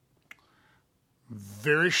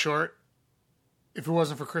very short, if it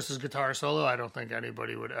wasn't for Chris's guitar solo, I don't think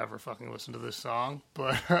anybody would ever fucking listen to this song.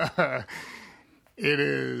 But it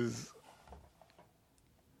is.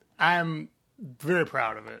 I'm very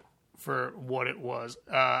proud of it for what it was.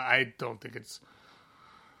 I don't think it's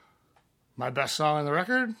my best song on the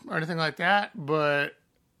record or anything like that, but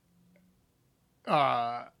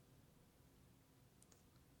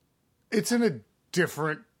it's in a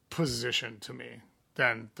different position to me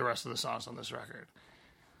than the rest of the songs on this record.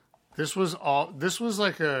 This was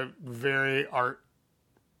like a very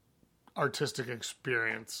artistic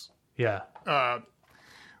experience. Yeah.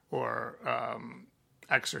 Or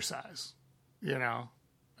exercise,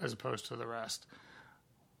 as opposed to the rest.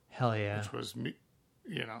 Hell yeah. Which was me,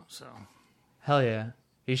 so. Hell yeah.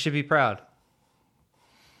 You should be proud.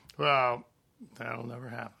 Well, that'll never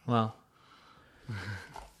happen. Well,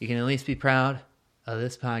 you can at least be proud of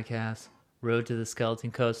this podcast, Road to the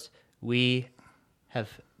Skeleton Coast. We have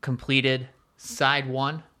completed side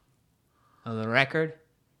 1 of the record.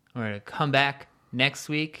 We're going to come back next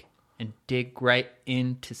week and dig right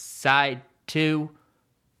into side 2.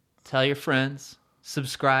 Tell your friends,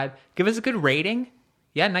 subscribe, give us a good rating.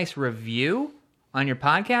 Yeah, nice review on your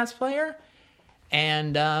podcast player.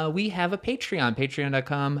 And we have a Patreon,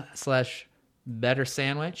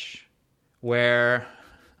 patreon.com/bettersandwich, where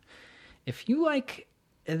if you like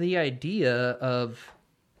the idea of,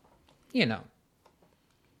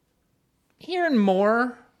 hearing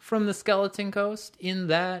more from the Skeleton Coast in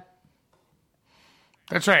that.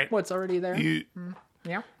 That's right. What's already there?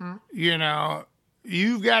 Yeah.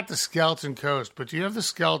 You've got the Skeleton Coast, but do you have the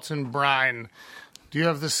skeleton brine? Do you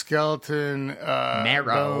have the skeleton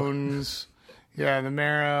marrow bones? Yeah, the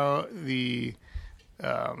marrow, the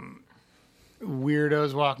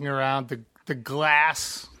weirdos walking around, the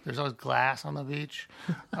glass. There's always glass on the beach.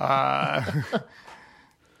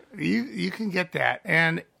 You can get that,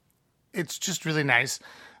 and it's just really nice.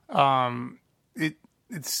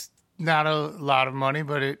 It's not a lot of money,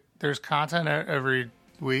 but there's content every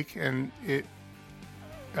week, and it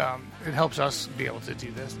helps us be able to do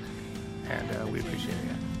this, and we appreciate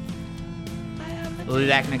it. We'll be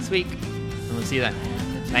back next week, and we'll see you then.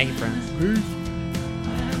 Thank you, friends. Peace.